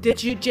quirky.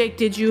 Jake,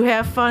 did you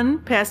have fun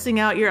passing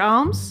out your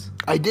alms?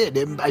 I did.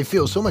 and I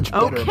feel so much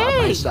better about Okay.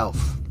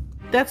 myself.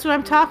 That's what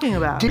I'm talking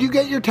about. Did you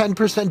get your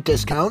 10%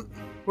 discount?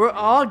 We're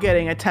all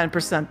getting a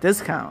 10%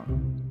 discount.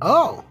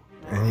 Oh.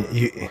 And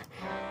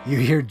you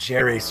hear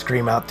Jerry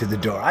scream out through the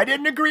door, I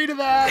didn't agree to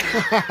that.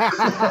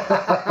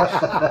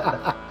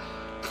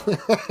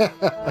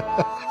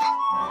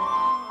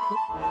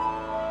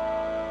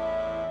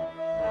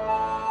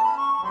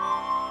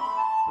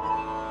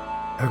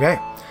 Okay,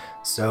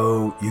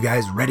 so you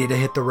guys ready to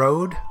hit the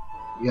road?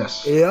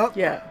 Yes. Yep.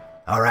 Yeah.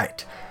 All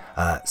right.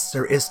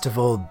 Sir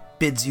Istival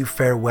bids you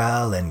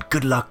farewell and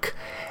good luck,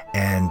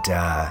 and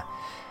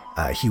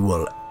he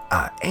will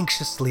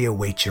anxiously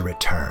await your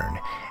return.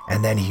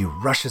 And then he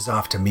rushes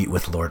off to meet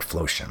with Lord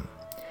Flotian.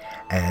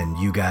 And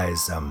you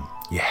guys,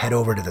 you head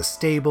over to the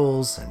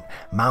stables and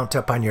mount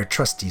up on your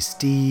trusty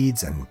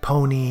steeds and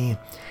pony.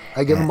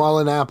 I give them all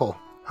an apple.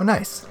 Oh,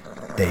 nice.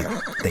 They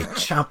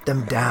chop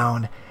them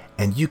down,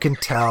 and you can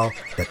tell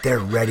that they're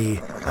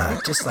ready,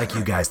 just like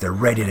you guys. They're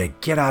ready to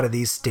get out of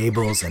these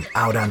stables and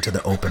out onto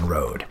the open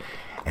road.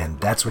 And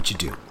that's what you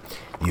do.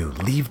 You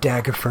leave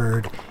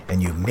Daggerford,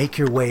 and you make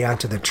your way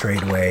onto the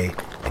tradeway,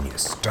 and you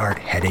start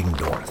heading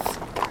north.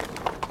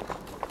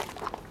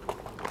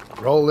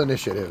 Roll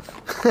initiative.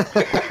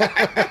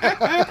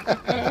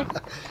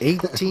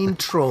 18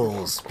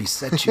 trolls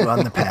beset you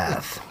on the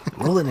path.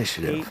 Roll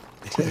initiative.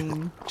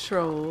 18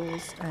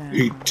 trolls and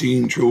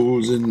 18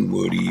 trolls, and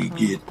what do you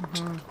get?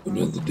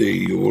 Another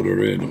day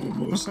older and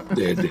almost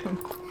dead.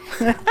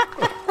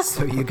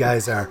 So you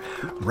guys are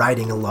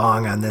riding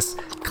along on this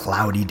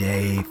cloudy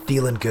day,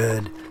 feeling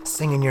good,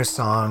 singing your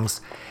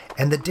songs,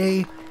 and the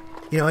day,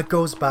 it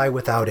goes by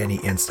without any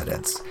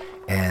incidents.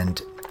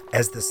 And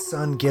as the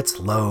sun gets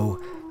low,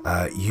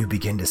 you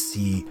begin to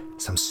see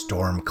some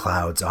storm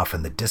clouds off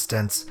in the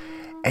distance,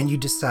 and you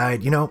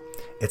decide,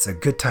 it's a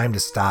good time to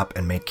stop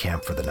and make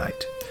camp for the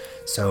night.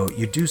 So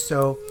you do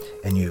so,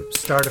 and you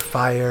start a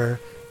fire,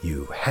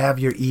 you have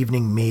your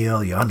evening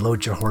meal, you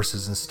unload your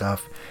horses and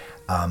stuff.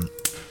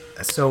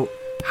 So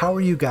how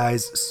are you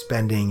guys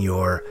spending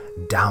your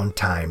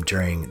downtime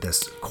during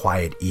this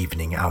quiet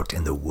evening out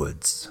in the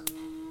woods?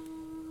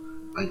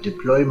 I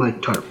deploy my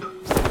tarp.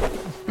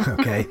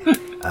 Okay.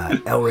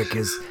 Elric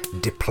is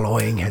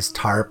deploying his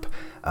tarp,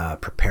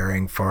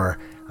 preparing for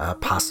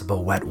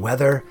possible wet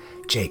weather.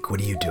 Jake,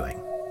 what are you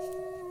doing?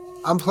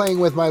 I'm playing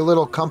with my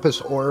little compass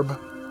orb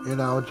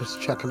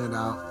just checking it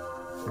out.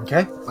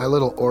 Okay. My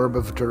little orb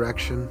of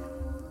direction.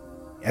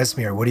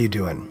 Esmir, what are you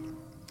doing?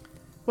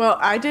 Well,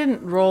 I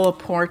didn't roll a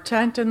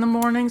portent in the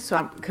morning,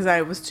 because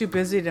I was too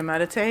busy to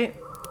meditate.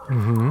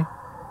 Mm-hmm.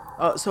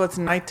 Oh, so it's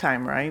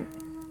nighttime, right?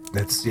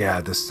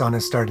 The sun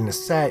is starting to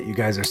set. You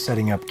guys are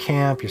setting up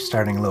camp. You're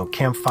starting a little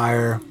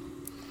campfire.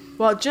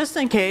 Well, just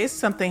in case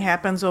something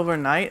happens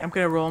overnight, I'm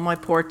going to roll my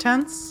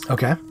portents.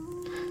 Okay.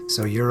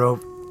 So you're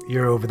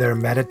over there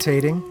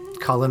meditating.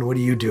 Cullen, what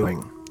are you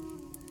doing?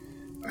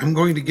 I'm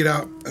going to get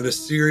out an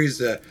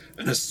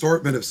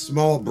assortment of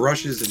small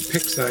brushes and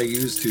picks I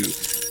use to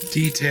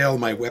detail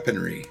my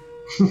weaponry.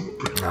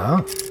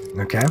 Oh,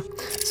 okay.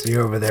 So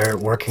you're over there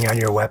working on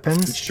your And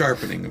weapons?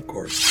 sharpening, of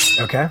course.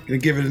 Okay. Gonna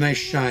give it a nice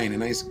shine, a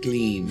nice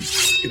gleam.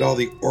 Get all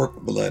the orc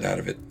blood out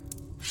of it.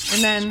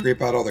 And then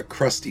Scrape out all the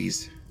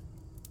crusties.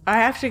 I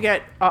have to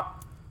get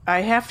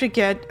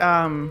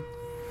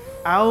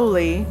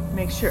Owly.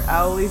 Make sure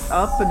Owly's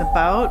up and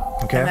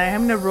about. Okay. And I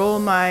am going to roll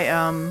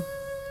my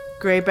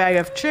gray bag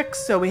of tricks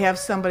so we have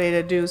somebody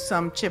to do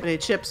some chippity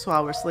chips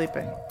while we're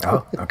sleeping.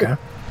 Oh, okay.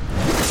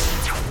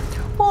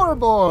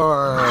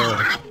 Borbor!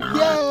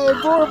 Yay,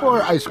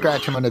 Borbor! I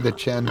scratch him under the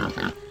chin.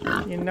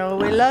 You know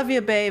we love you,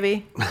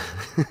 baby.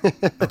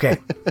 Okay.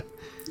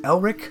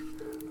 Elric,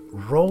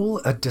 roll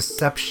a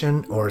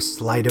deception or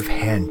sleight of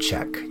hand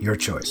check. Your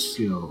choice.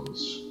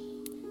 Skills.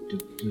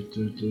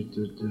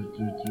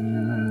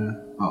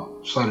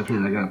 Oh, sleight of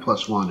hand. I got a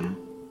 +1 in.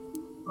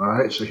 All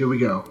right, so here we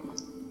go.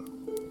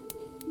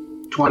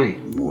 20.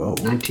 Whoa.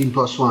 19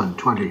 + 1,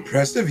 20.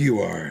 Impressive you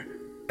are.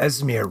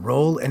 Esmir,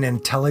 roll an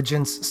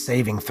intelligence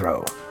saving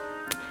throw.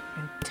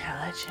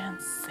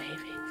 Intelligence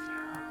saving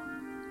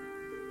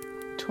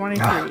throw.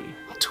 23.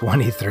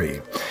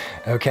 23.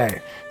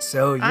 Okay,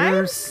 so I'm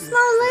you're... slow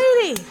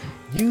lady.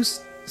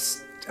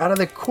 Out of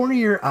the corner of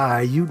your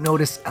eye, you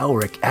notice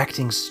Elric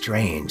acting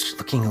strange,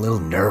 looking a little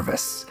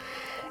nervous.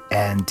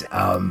 And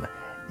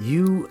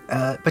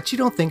but you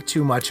don't think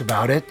too much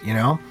about it,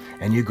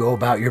 and you go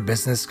about your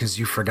business because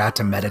you forgot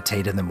to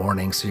meditate in the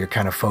morning, so you're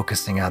kind of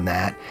focusing on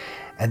that.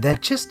 And then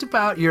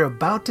you're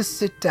about to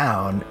sit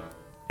down,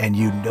 and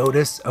you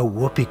notice a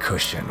whoopee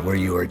cushion where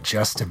you were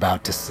just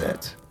about to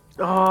sit.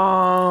 Oh.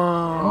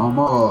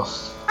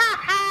 Almost.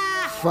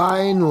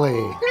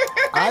 Finally.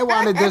 I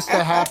wanted this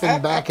to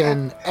happen back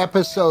in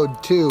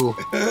episode 2.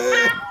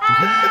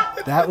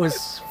 That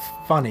was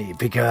funny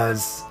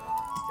because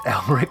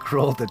Elric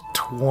rolled a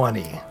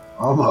 20.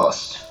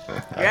 Almost.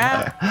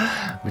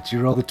 Yeah. But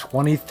you rolled a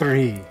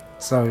 23,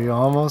 so you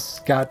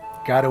almost got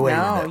away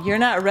No, with it. you're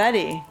not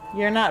ready.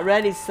 You're not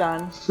ready,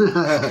 son.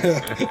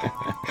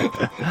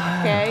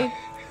 Okay?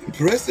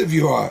 Impressive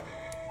you are,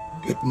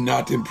 but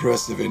not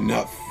impressive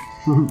enough.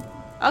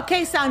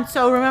 Okay, son.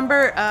 So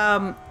remember,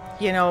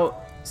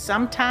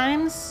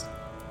 sometimes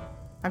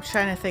I'm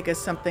trying to think of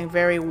something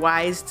very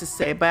wise to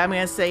say, but I'm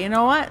going to say, you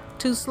know what?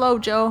 Too slow,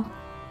 Joe.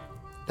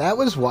 That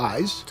was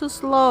wise. Too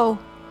slow.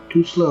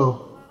 Too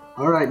slow.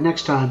 All right,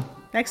 next time.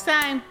 Next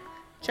time,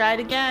 try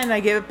it again. I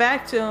give it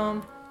back to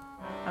him.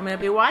 I'm going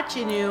to be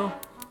watching you.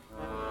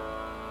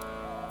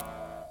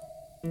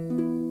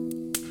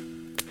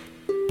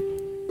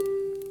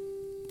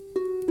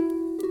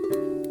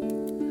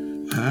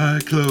 I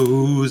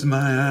close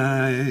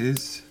my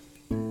eyes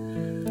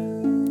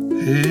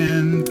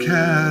and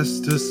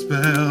cast a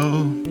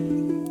spell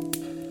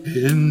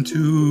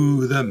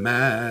into the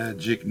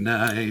magic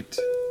night.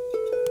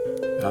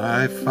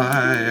 I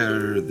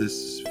fire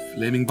this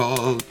flaming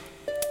ball.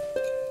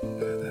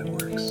 That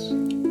works.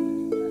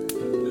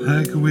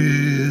 Like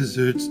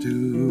wizards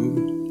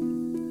do.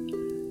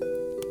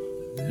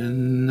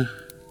 Then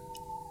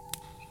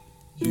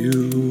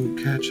you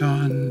catch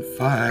on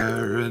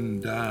fire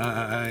and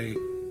die.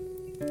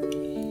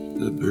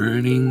 The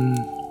burning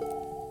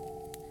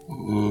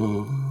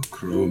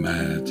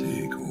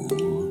chromatic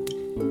ore.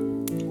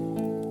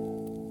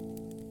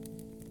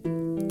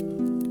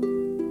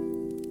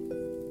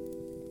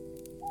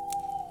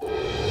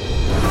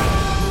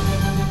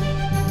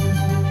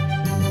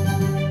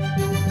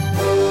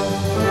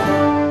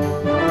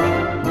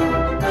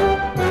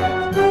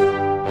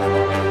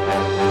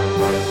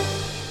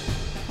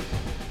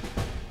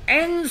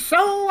 And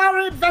so our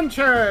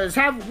adventurers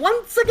have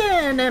once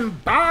again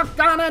embarked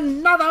on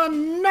another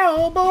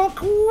noble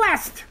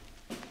quest.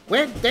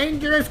 With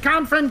dangerous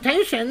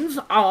confrontations,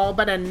 all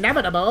but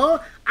inevitable,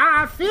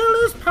 our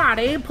fearless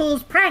party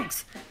pulls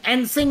pranks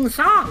and sings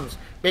songs,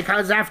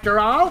 because after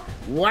all,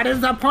 what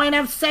is the point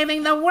of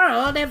saving the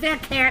world if you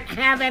can't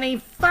have any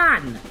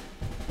fun?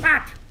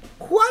 But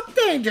what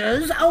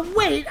dangers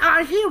await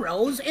our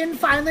heroes in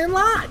Filing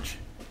Lodge?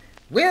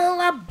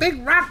 Will a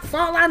big rock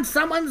fall on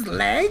someone's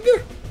leg?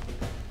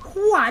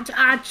 What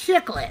are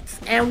chiclets,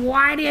 and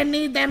why do you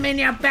need them in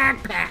your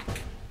backpack?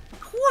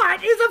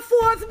 What is a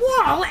fourth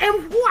wall,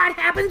 and what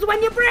happens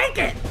when you break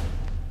it?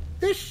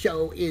 This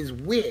show is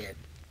weird.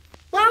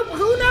 Well,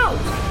 who knows?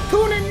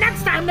 Tune in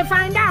next time to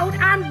find out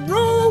on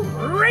Roll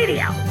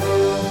Radio.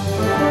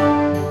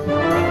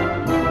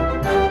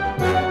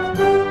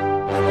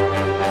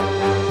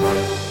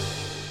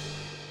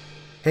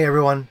 Hey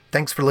everyone,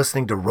 thanks for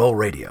listening to Roll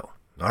Radio.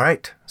 All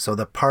right, so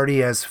the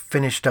party has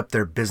finished up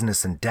their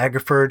business in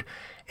Daggerford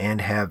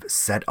and have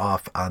set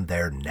off on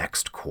their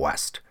next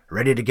quest,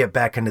 ready to get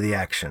back into the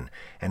action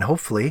and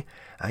hopefully,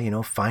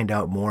 find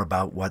out more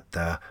about what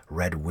the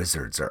Red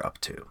Wizards are up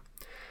to.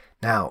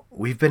 Now,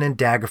 we've been in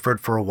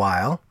Daggerford for a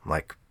while,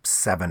 like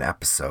 7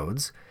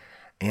 episodes,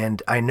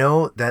 and I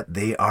know that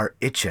they are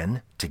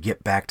itching to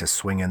get back to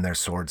swinging their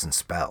swords and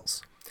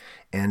spells.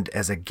 And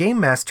as a game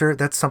master,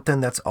 that's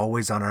something that's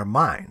always on our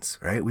minds,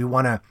 right? We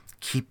want to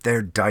keep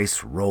their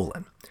dice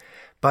rolling.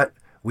 But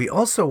we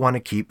also want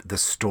to keep the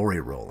story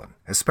rolling,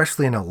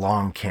 especially in a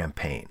long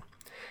campaign.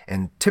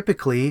 And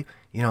typically,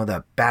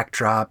 the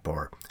backdrop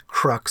or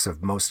crux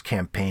of most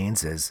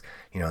campaigns is,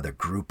 the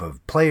group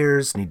of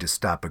players need to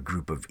stop a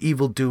group of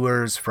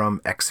evildoers from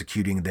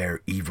executing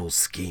their evil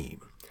scheme.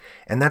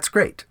 And that's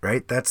great,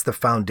 right? That's the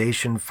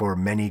foundation for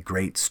many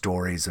great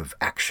stories of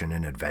action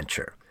and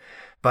adventure.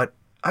 But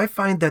I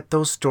find that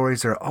those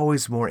stories are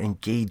always more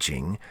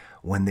engaging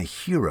when the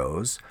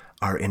heroes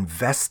are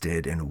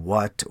invested in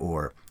what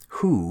or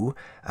who,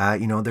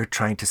 they're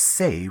trying to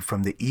save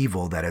from the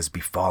evil that has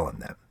befallen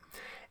them.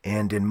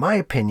 And in my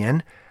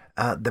opinion,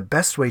 the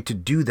best way to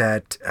do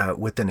that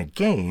within a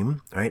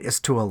game, right, is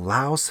to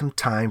allow some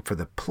time for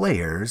the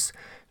players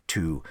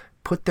to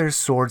put their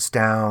swords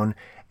down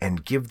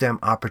and give them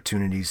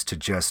opportunities to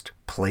just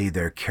play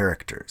their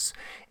characters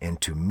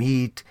and to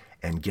meet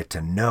and get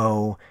to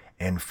know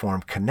and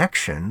form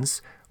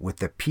connections with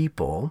the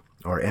people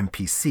or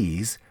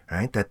NPCs,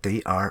 right, that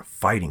they are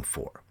fighting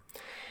for.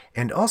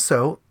 And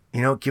also,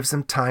 it gives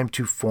them time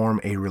to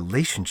form a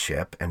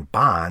relationship and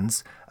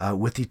bonds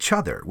with each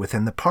other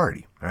within the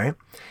party, right?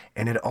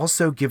 And it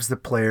also gives the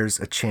players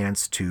a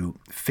chance to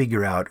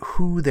figure out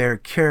who their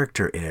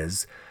character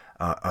is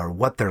or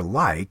what they're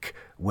like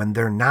when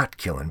they're not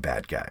killing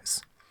bad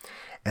guys.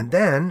 And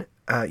then,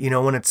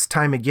 when it's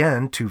time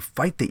again to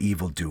fight the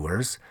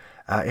evildoers,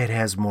 it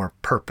has more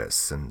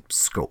purpose and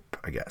scope,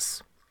 I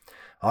guess.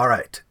 All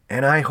right,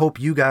 and I hope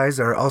you guys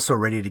are also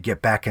ready to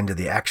get back into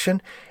the action.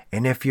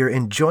 And if you're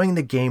enjoying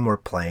the game we're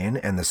playing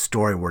and the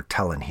story we're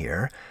telling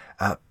here,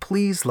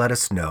 please let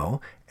us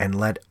know and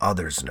let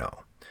others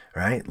know. All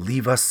right,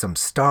 leave us some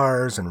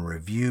stars and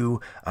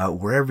review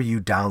wherever you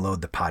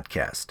download the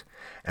podcast.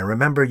 And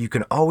remember, you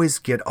can always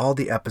get all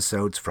the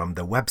episodes from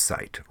the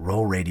website,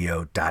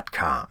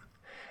 rollradio.com.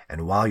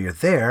 And while you're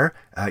there,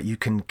 you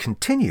can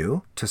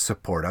continue to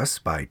support us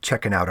by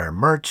checking out our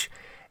merch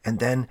and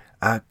then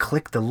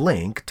click the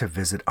link to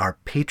visit our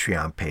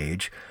Patreon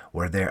page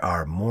where there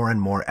are more and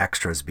more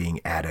extras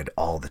being added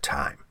all the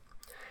time.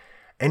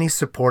 Any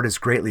support is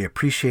greatly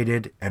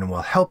appreciated and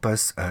will help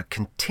us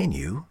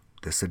continue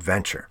this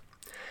adventure.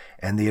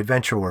 And the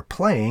adventure we're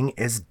playing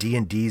is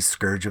D&D's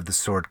Scourge of the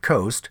Sword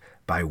Coast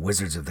by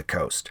Wizards of the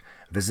Coast.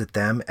 Visit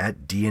them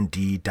at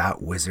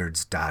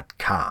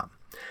dnd.wizards.com.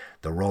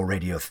 The Roll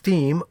Radio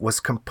theme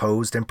was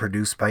composed and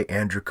produced by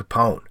Andrew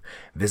Capone.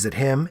 Visit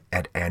him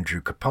at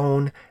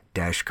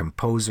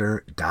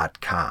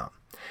andrewcapone-composer.com.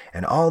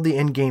 And all the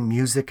in-game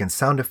music and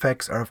sound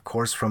effects are, of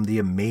course, from the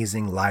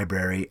amazing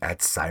library at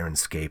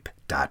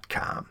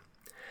Sirenscape.com.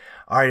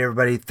 All right,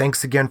 everybody,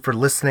 thanks again for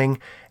listening,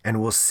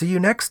 and we'll see you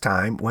next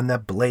time when the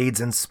blades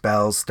and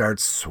spells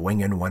start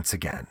swinging once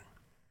again.